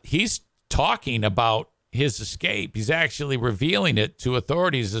talking about his escape. He's actually revealing it to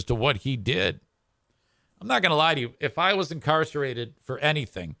authorities as to what he did. I'm not going to lie to you. If I was incarcerated for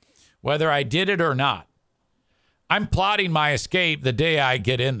anything, whether I did it or not, I'm plotting my escape the day I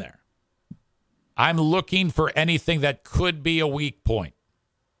get in there. I'm looking for anything that could be a weak point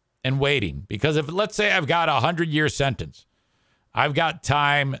and waiting. Because if, let's say I've got a 100-year sentence, I've got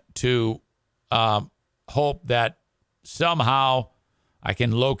time to hope that somehow I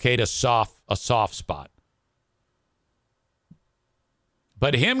can locate a soft spot.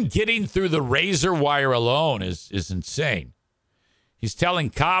 But him getting through the razor wire alone is insane. He's telling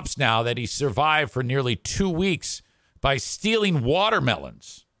cops now that he survived for nearly 2 weeks by stealing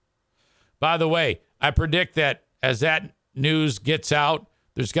watermelons. By the way, I predict that as that news gets out,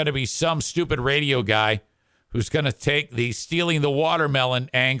 there's going to be some stupid radio guy who's going to take the stealing the watermelon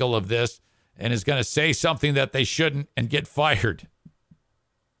angle of this and is going to say something that they shouldn't and get fired.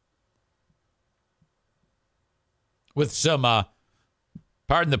 With some,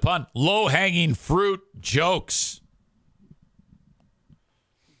 pardon the pun, low-hanging fruit jokes.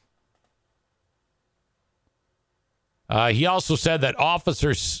 He also said that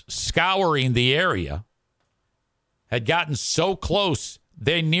officers scouring the area had gotten so close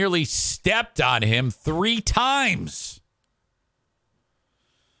they nearly stepped on him 3 times.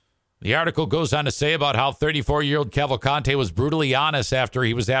 The article goes on to say about how 34-year-old Cavalcante was brutally honest after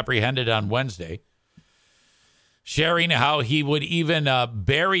he was apprehended on Wednesday, sharing how he would even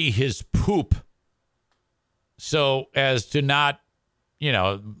bury his poop so as to not,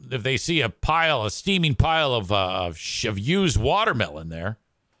 if they see a steaming pile of used watermelon there,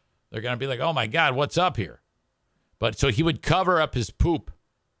 they're going to be like, oh my God, what's up here? But so he would cover up his poop.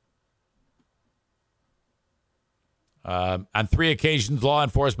 On 3 occasions, law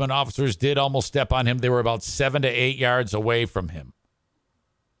enforcement officers did almost step on him. They were about 7 to 8 yards away from him.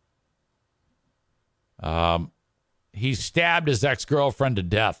 He stabbed his ex-girlfriend to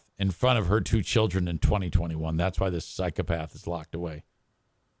death in front of her 2 children in 2021. That's why this psychopath is locked away.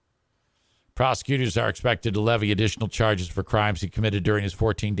 Prosecutors are expected to levy additional charges for crimes he committed during his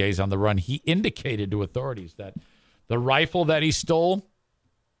 14 days on the run. He indicated to authorities that the rifle that he stole,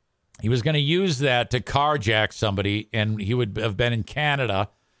 he was going to use that to carjack somebody, and he would have been in Canada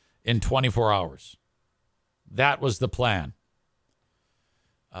in 24 hours. That was the plan.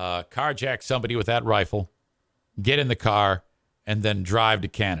 Carjack somebody with that rifle, get in the car, and then drive to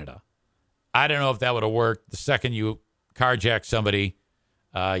Canada. I don't know if that would have worked. The second you carjack somebody,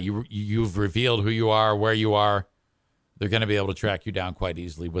 you've revealed who you are, where you are. They're going to be able to track you down quite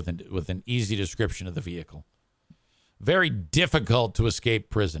easily with an easy description of the vehicle. Very difficult to escape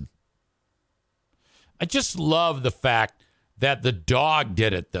prison. I just love the fact that the dog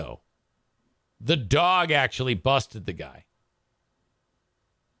did it, though. The dog actually busted the guy.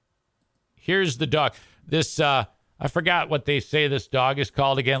 Here's the dog. This, I forgot what they say this dog is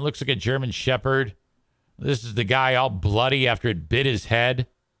called again. It looks like a German Shepherd. This is the guy all bloody after it bit his head.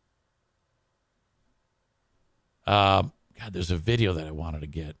 God, there's a video that I wanted to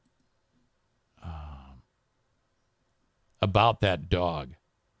get about that dog.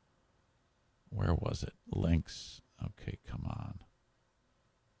 Where was it? Links. Okay, come on.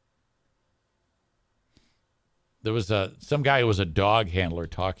 There was some guy who was a dog handler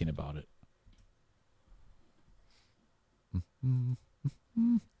talking about it.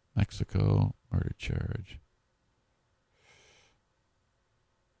 Mexico, murder charge.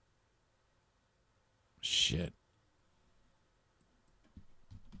 Shit.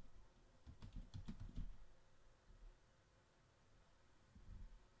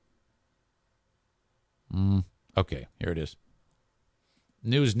 Okay, here it is.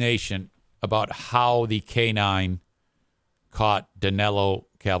 News Nation about how the K9 caught Danilo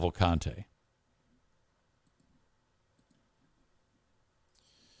Cavalcante.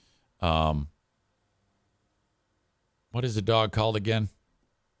 What is the dog called again?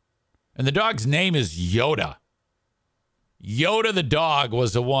 And the dog's name is Yoda. Yoda the dog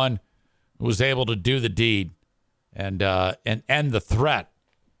was the one who was able to do the deed and end the threat.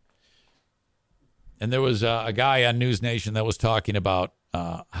 And there was a guy on News Nation that was talking about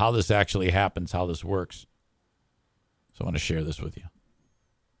how this actually happens, how this works. So I want to share this with you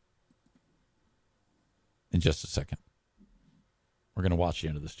in just a second. We're going to watch the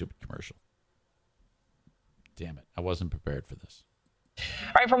end of the stupid commercial. Damn it. I wasn't prepared for this.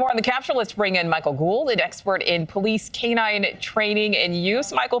 All right, for more on the capture, let's bring in Michael Gould, an expert in police canine training and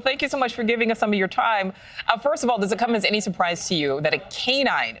use. Michael, thank you so much for giving us some of your time. First of all, does it come as any surprise to you that a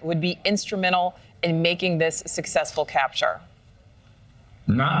canine would be instrumental in making this successful capture?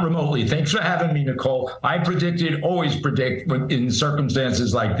 Not remotely. Thanks for having me, Nicole. I always predict in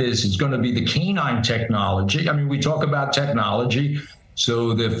circumstances like this, it's going to be the canine technology. I mean, we talk about technology.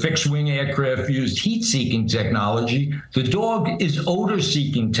 So the fixed-wing aircraft used heat-seeking technology. The dog is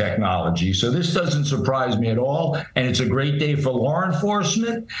odor-seeking technology. So this doesn't surprise me at all. And it's a great day for law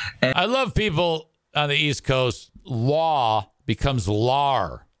enforcement. And I love people on the East Coast. Law becomes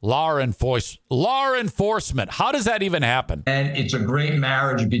LAR. Law enforcement. How does that even happen? And it's a great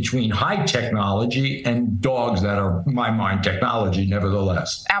marriage between high technology and dogs that are, in my mind, technology,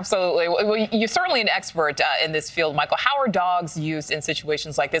 nevertheless. Absolutely. Well, you're certainly an expert in this field, Michael. How are dogs used in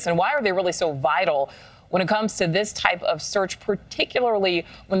situations like this, and why are they really so vital when it comes to this type of search, particularly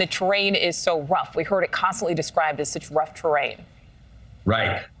when the terrain is so rough? We heard it constantly described as such rough terrain.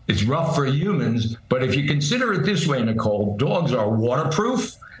 Right. It's rough for humans, but if you consider it this way, Nicole, dogs are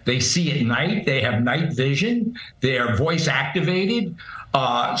waterproof. They see at night. They have night vision. They are voice activated.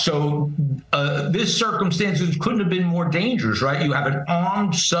 So this circumstances couldn't have been more dangerous, right? You have an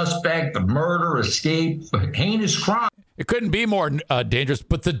armed suspect, a murder, escape, heinous crime. It couldn't be more dangerous,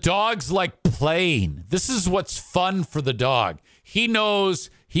 but the dog's like playing. This is what's fun for the dog. He knows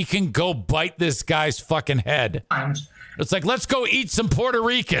he can go bite this guy's fucking head. It's like, let's go eat some Puerto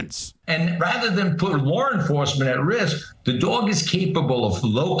Ricans. And rather than put law enforcement at risk, the dog is capable of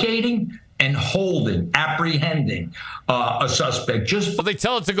locating and holding, apprehending a suspect. So they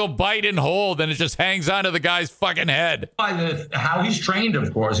tell it to go bite and hold, and it just hangs onto the guy's fucking head. By how he's trained,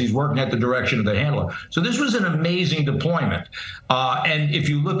 of course. He's working at the direction of the handler. So this was an amazing deployment. And if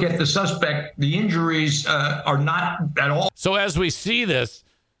you look at the suspect, the injuries are not at all. So as we see this,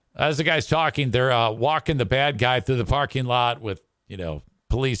 as the guy's talking, they're walking the bad guy through the parking lot with,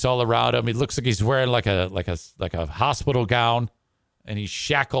 police all around him. He looks like he's wearing like a hospital gown, and he's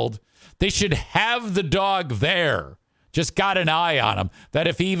shackled. They should have the dog there. Just got an eye on him, that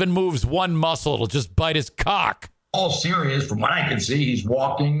if he even moves one muscle, it'll just bite his cock. All serious, from what I can see. He's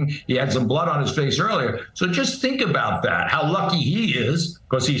walking. He had some blood on his face earlier. So just think about that, how lucky he is,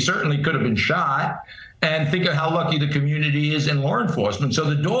 because he certainly could have been shot. And think of how lucky the community is and law enforcement. So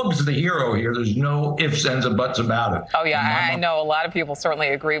the dog's the hero here. There's no ifs, ands, and buts about it. Oh, yeah, I know a lot of people certainly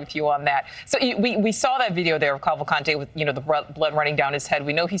agree with you on that. So we saw that video there of Cavalcante with, the blood running down his head.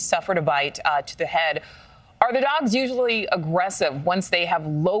 We know he suffered a bite to the head. Are the dogs usually aggressive once they have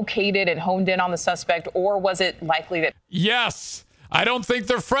located and honed in on the suspect, or was it likely that... Yes. I don't think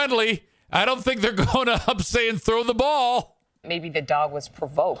they're friendly. I don't think they're going up saying throw the ball. Maybe the dog was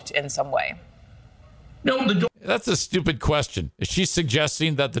provoked in some way. No, that's a stupid question. Is she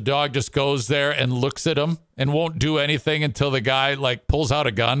suggesting that the dog just goes there and looks at him and won't do anything until the guy pulls out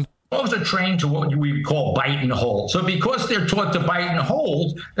a gun? Dogs are trained to what we call bite and hold. So because they're taught to bite and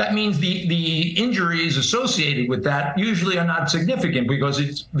hold, that means the injuries associated with that usually are not significant,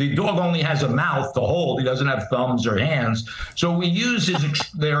 because the dog only has a mouth to hold. He doesn't have thumbs or hands. So we use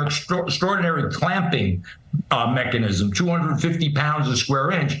their extraordinary clamping mechanism, 250 pounds a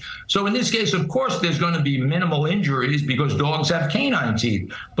square inch. So in this case, of course, there's going to be minimal injuries because dogs have canine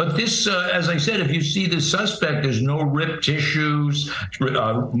teeth. But this, as I said, if you see the suspect, there's no ripped tissues,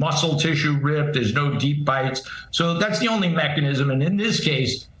 muscle tissue ripped, there's no deep bites. So that's the only mechanism. And in this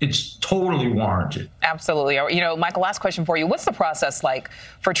case, it's totally warranted. Absolutely. Michael, last question for you. What's the process like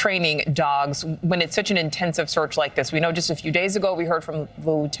for training dogs when it's such an intensive search like this? We know just a few days ago, we heard from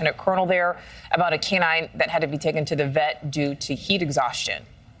the lieutenant colonel there about a canine that had to be taken to the vet due to heat exhaustion.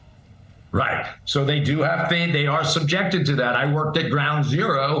 Right. So they are subjected to that. I worked at Ground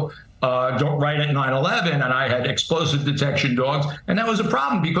Zero right at 9/11, and I had explosive detection dogs. And that was a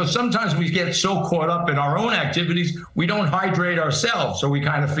problem because sometimes we get so caught up in our own activities, we don't hydrate ourselves. So we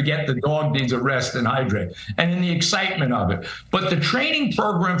kind of forget the dog needs a rest and hydrate, and in the excitement of it. But the training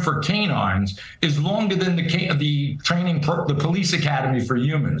program for canines is longer than the police academy for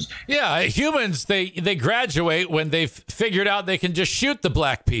humans. Yeah, humans, they graduate when they've figured out they can just shoot the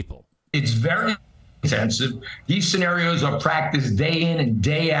black people. It's very intensive. These scenarios are practiced day in and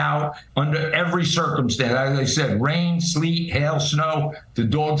day out under every circumstance. As I said, rain, sleet, hail, snow, the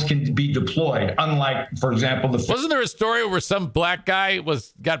dogs can be deployed. Unlike, for example, wasn't there a story where some black guy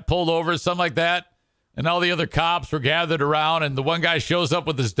got pulled over or something like that, and all the other cops were gathered around, and the one guy shows up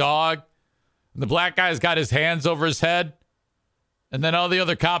with his dog, and the black guy's got his hands over his head, and then all the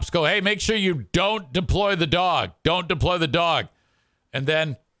other cops go, "Hey, make sure you don't deploy the dog. Don't deploy the dog." And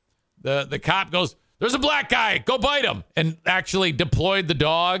then the cop goes, "There's a black guy, go bite him," and actually deployed the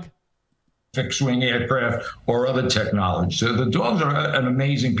dog. Fixed-wing aircraft or other technology. So the dogs are an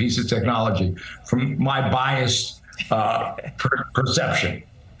amazing piece of technology from my biased perception.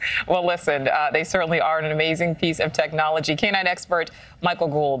 Well, listen, they certainly are an amazing piece of technology. Canine expert Michael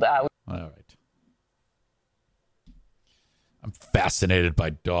Gould. All right. I'm fascinated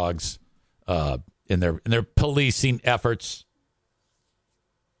by dogs in their policing efforts.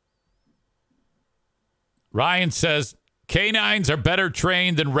 Ryan says, canines are better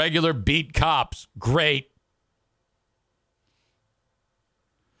trained than regular beat cops. Great.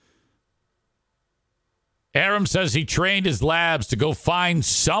 Aram says he trained his labs to go find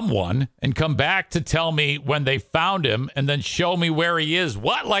someone and come back to tell me when they found him and then show me where he is.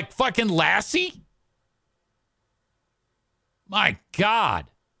 What, like fucking Lassie? My God.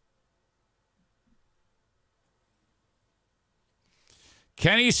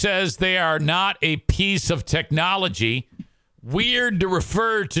 Kenny says they are not a piece of technology. Weird to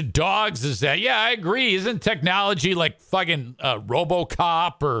refer to dogs as that. Yeah, I agree. Isn't technology like fucking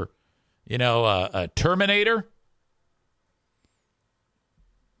RoboCop or, a Terminator?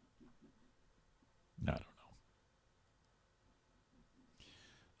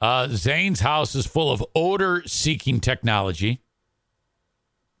 Zane's house is full of odor-seeking technology.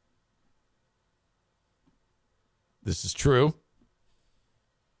 This is true.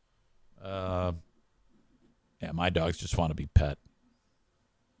 Yeah, my dogs just want to be pet.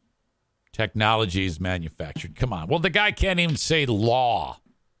 Technology is manufactured. Come on. Well, the guy can't even say law.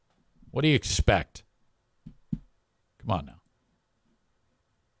 What do you expect? Come on now.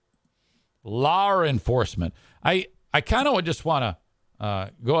 Law enforcement. I kind of just want to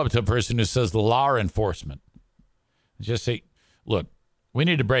go up to a person who says law enforcement. Just say, look, we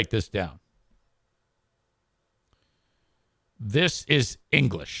need to break this down. This is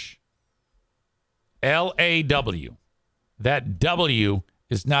English. L-A-W. That W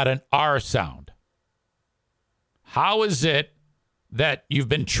is not an R sound. How is it that you've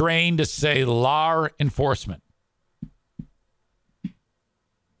been trained to say law enforcement?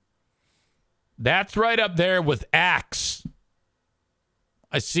 That's right up there with axe.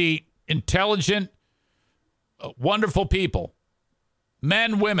 I see intelligent, wonderful people,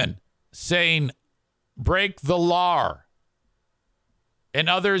 men, women, saying break the law. And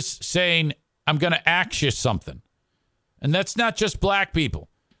others saying, I'm going to axe you something. And that's not just black people.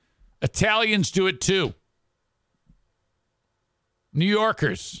 Italians do it too. New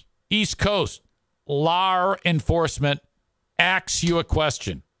Yorkers, East Coast, law enforcement, axe you a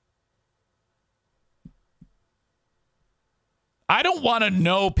question. I don't want to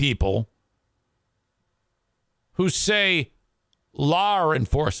know people who say law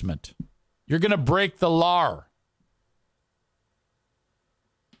enforcement. You're going to break the law.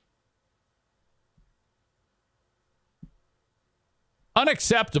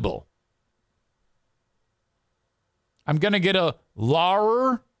 Unacceptable. I'm going to get a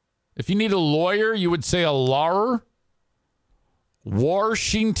lawyer. If you need a lawyer, you would say a lawyer.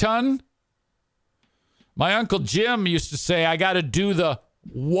 Washington. My Uncle Jim used to say, I got to do the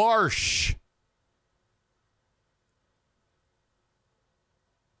wash.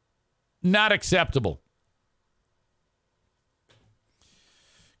 Not acceptable.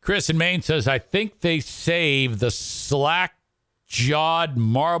 Chris in Maine says, I think they save the slack-jawed,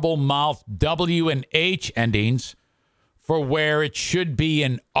 marble-mouthed W and H endings for where it should be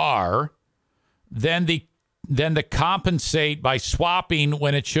an R, then the compensate by swapping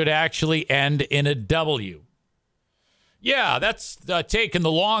when it should actually end in a W. Yeah, that's taken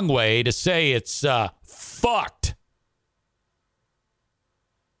the long way to say it's fucked.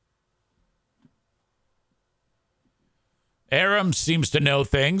 Aram seems to know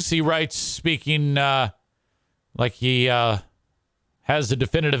things. He writes, speaking like he has the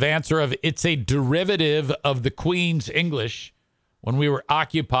definitive answer of it's a derivative of the Queen's English when we were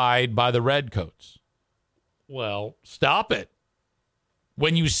occupied by the Redcoats. Well, stop it.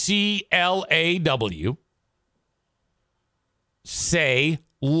 When you see L-A-W, say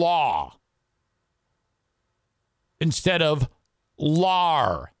law instead of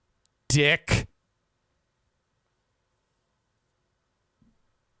lar, dick.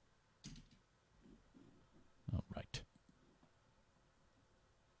 All right.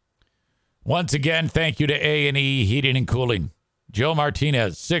 Once again, thank you to A&E Heating and Cooling. Joe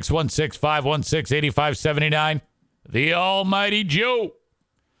Martinez, 616-516-8579. The almighty Joe.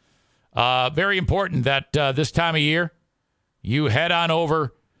 Very important that this time of year, you head on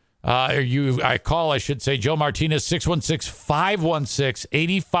over, I should say, Joe Martinez,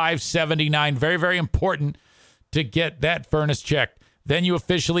 616-516-8579. Very, very important to get that furnace checked. Then you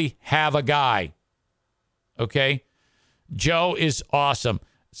officially have a guy. Okay? Joe is awesome.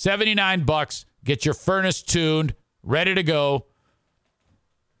 $79. Get your furnace tuned, ready to go.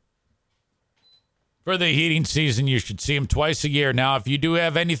 For the heating season, you should see him twice a year. Now, if you do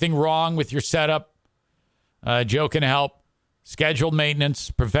have anything wrong with your setup, Joe can help. Scheduled maintenance,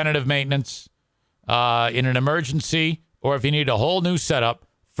 preventative maintenance, in an emergency, or if you need a whole new setup,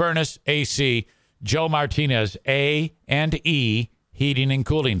 furnace, AC, Joe Martinez, A&E Heating and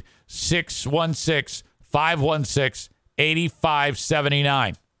Cooling,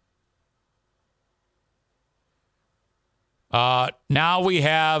 616-516-8579. Now we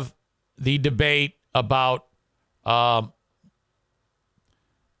have the debate about,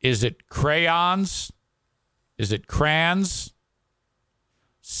 is it crayons? Is it crayons?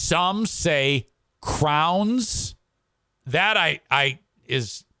 Some say crowns. That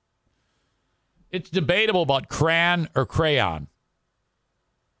it's debatable about crayon or crayon.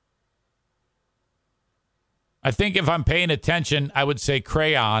 I think if I'm paying attention, I would say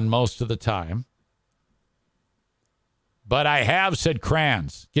crayon most of the time. But I have said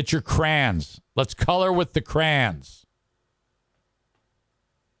crayons. Get your crayons. Let's color with the crayons.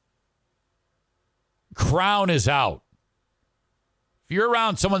 Crown is out. If If you're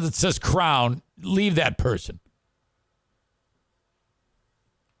around someone that says Crown, leave that person.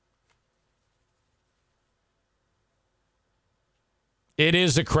 It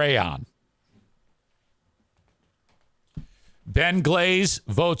is a crayon. Ben Glaze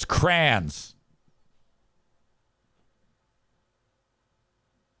votes crayons.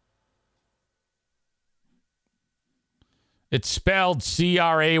 It's spelled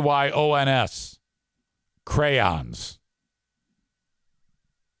Crayons. Crayons.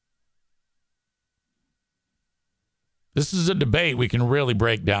 This is a debate we can really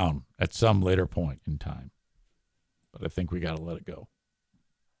break down at some later point in time. But I think we got to let it go.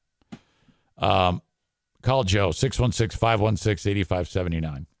 Call Joe,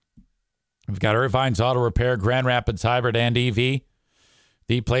 616-516-8579. We've got Irvine's Auto Repair, Grand Rapids Hybrid and EV.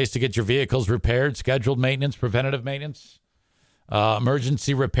 The place to get your vehicles repaired, scheduled maintenance, preventative maintenance,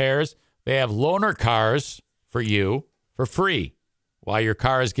 emergency repairs. They have loaner cars for you for free while your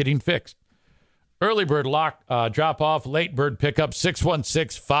car is getting fixed. Early bird drop off, late bird pickup,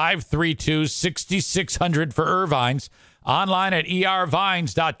 616-532-6600 for Irvine's. Online at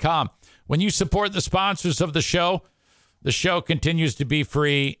ervines.com. When you support the sponsors of the show continues to be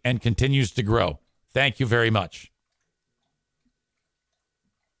free and continues to grow. Thank you very much.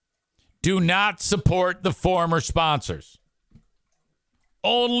 Do not support the former sponsors.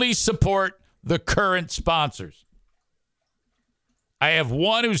 Only support the current sponsors. I have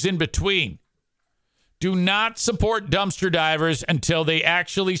one who's in between. Do not support dumpster divers until they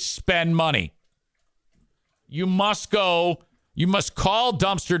actually spend money. You must call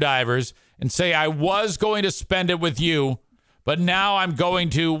dumpster divers and say, I was going to spend it with you, but now I'm going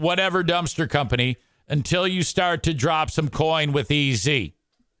to whatever dumpster company until you start to drop some coin with EZ.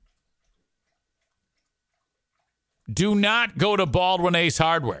 Do not go to Baldwin Ace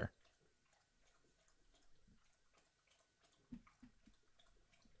Hardware.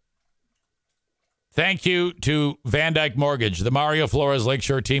 Thank you to Van Dyke Mortgage, the Mario Flores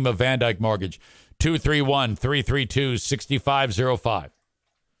Lakeshore team of Van Dyke Mortgage. 231-332-6505.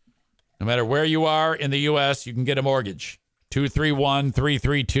 No matter where you are in the U.S., you can get a mortgage.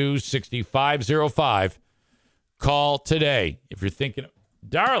 231-332-6505. Call today if you're thinking,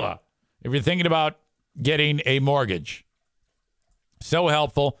 Darla, if you're thinking about getting a mortgage. So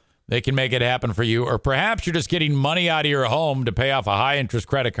helpful. They can make it happen for you. Or perhaps you're just getting money out of your home to pay off a high-interest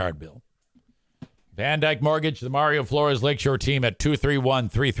credit card bill. Van Dyke Mortgage, the Mario Flores Lakeshore team at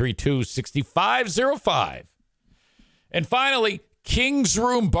 231-332-6505. And finally, King's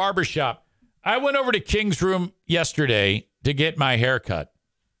Room Barbershop. I went over to King's Room yesterday to get my hair cut.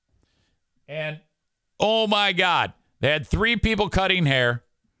 And, oh my God, they had 3 people cutting hair,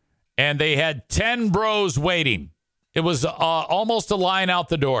 and they had 10 bros waiting. It was almost a line out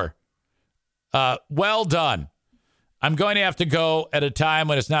the door. Well done. I'm going to have to go at a time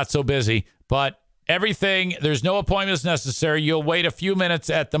when it's not so busy, but everything, there's no appointments necessary. You'll wait a few minutes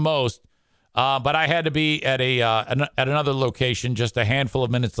at the most. But I had to be at another location just a handful of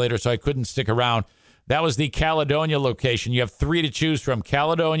minutes later, so I couldn't stick around. That was the Caledonia location. You have 3 to choose from: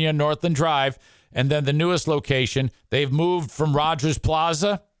 Caledonia, Northland Drive, and then the newest location. They've moved from Rogers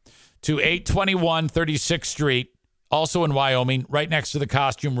Plaza to 821 36th Street, also in Wyoming, right next to the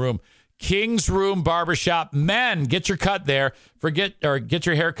costume room. King's Room Barbershop. Men, get your cut there. Get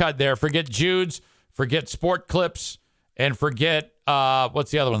your hair cut there. Forget Jude's. Forget Sport Clips. And forget,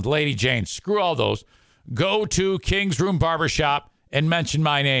 what's the other one? Lady Jane. Screw all those. Go to King's Room Barbershop and mention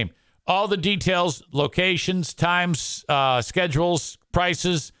my name. All the details, locations, times, schedules,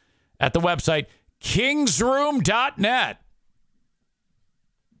 prices at the website, kingsroom.net.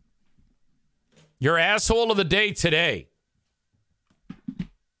 Your asshole of the day today.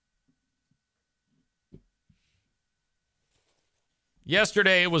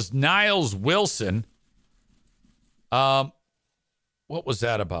 Yesterday, it was Niles Wilson. What was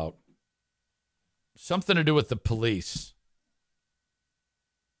that about? Something to do with the police.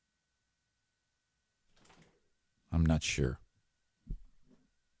 I'm not sure.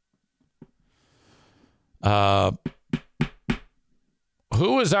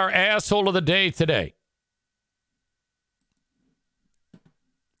 Who is our asshole of the day today?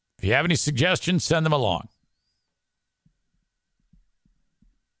 If you have any suggestions, send them along.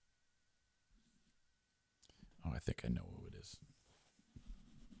 I think I know who it is.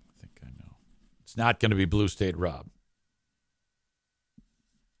 I think I know. It's not going to be Blue State Rob.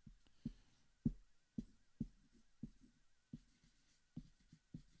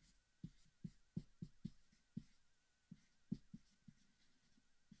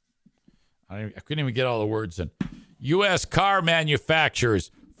 I couldn't even get all the words in. U.S. car manufacturers,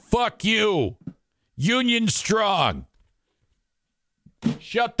 fuck you. Union strong.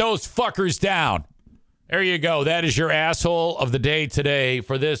 Shut those fuckers down. There you go. That is your asshole of the day today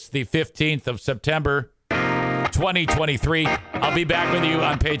for this, the 15th of September, 2023. I'll be back with you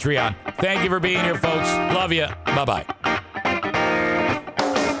on Patreon. Thank you for being here, folks. Love you. Bye-bye.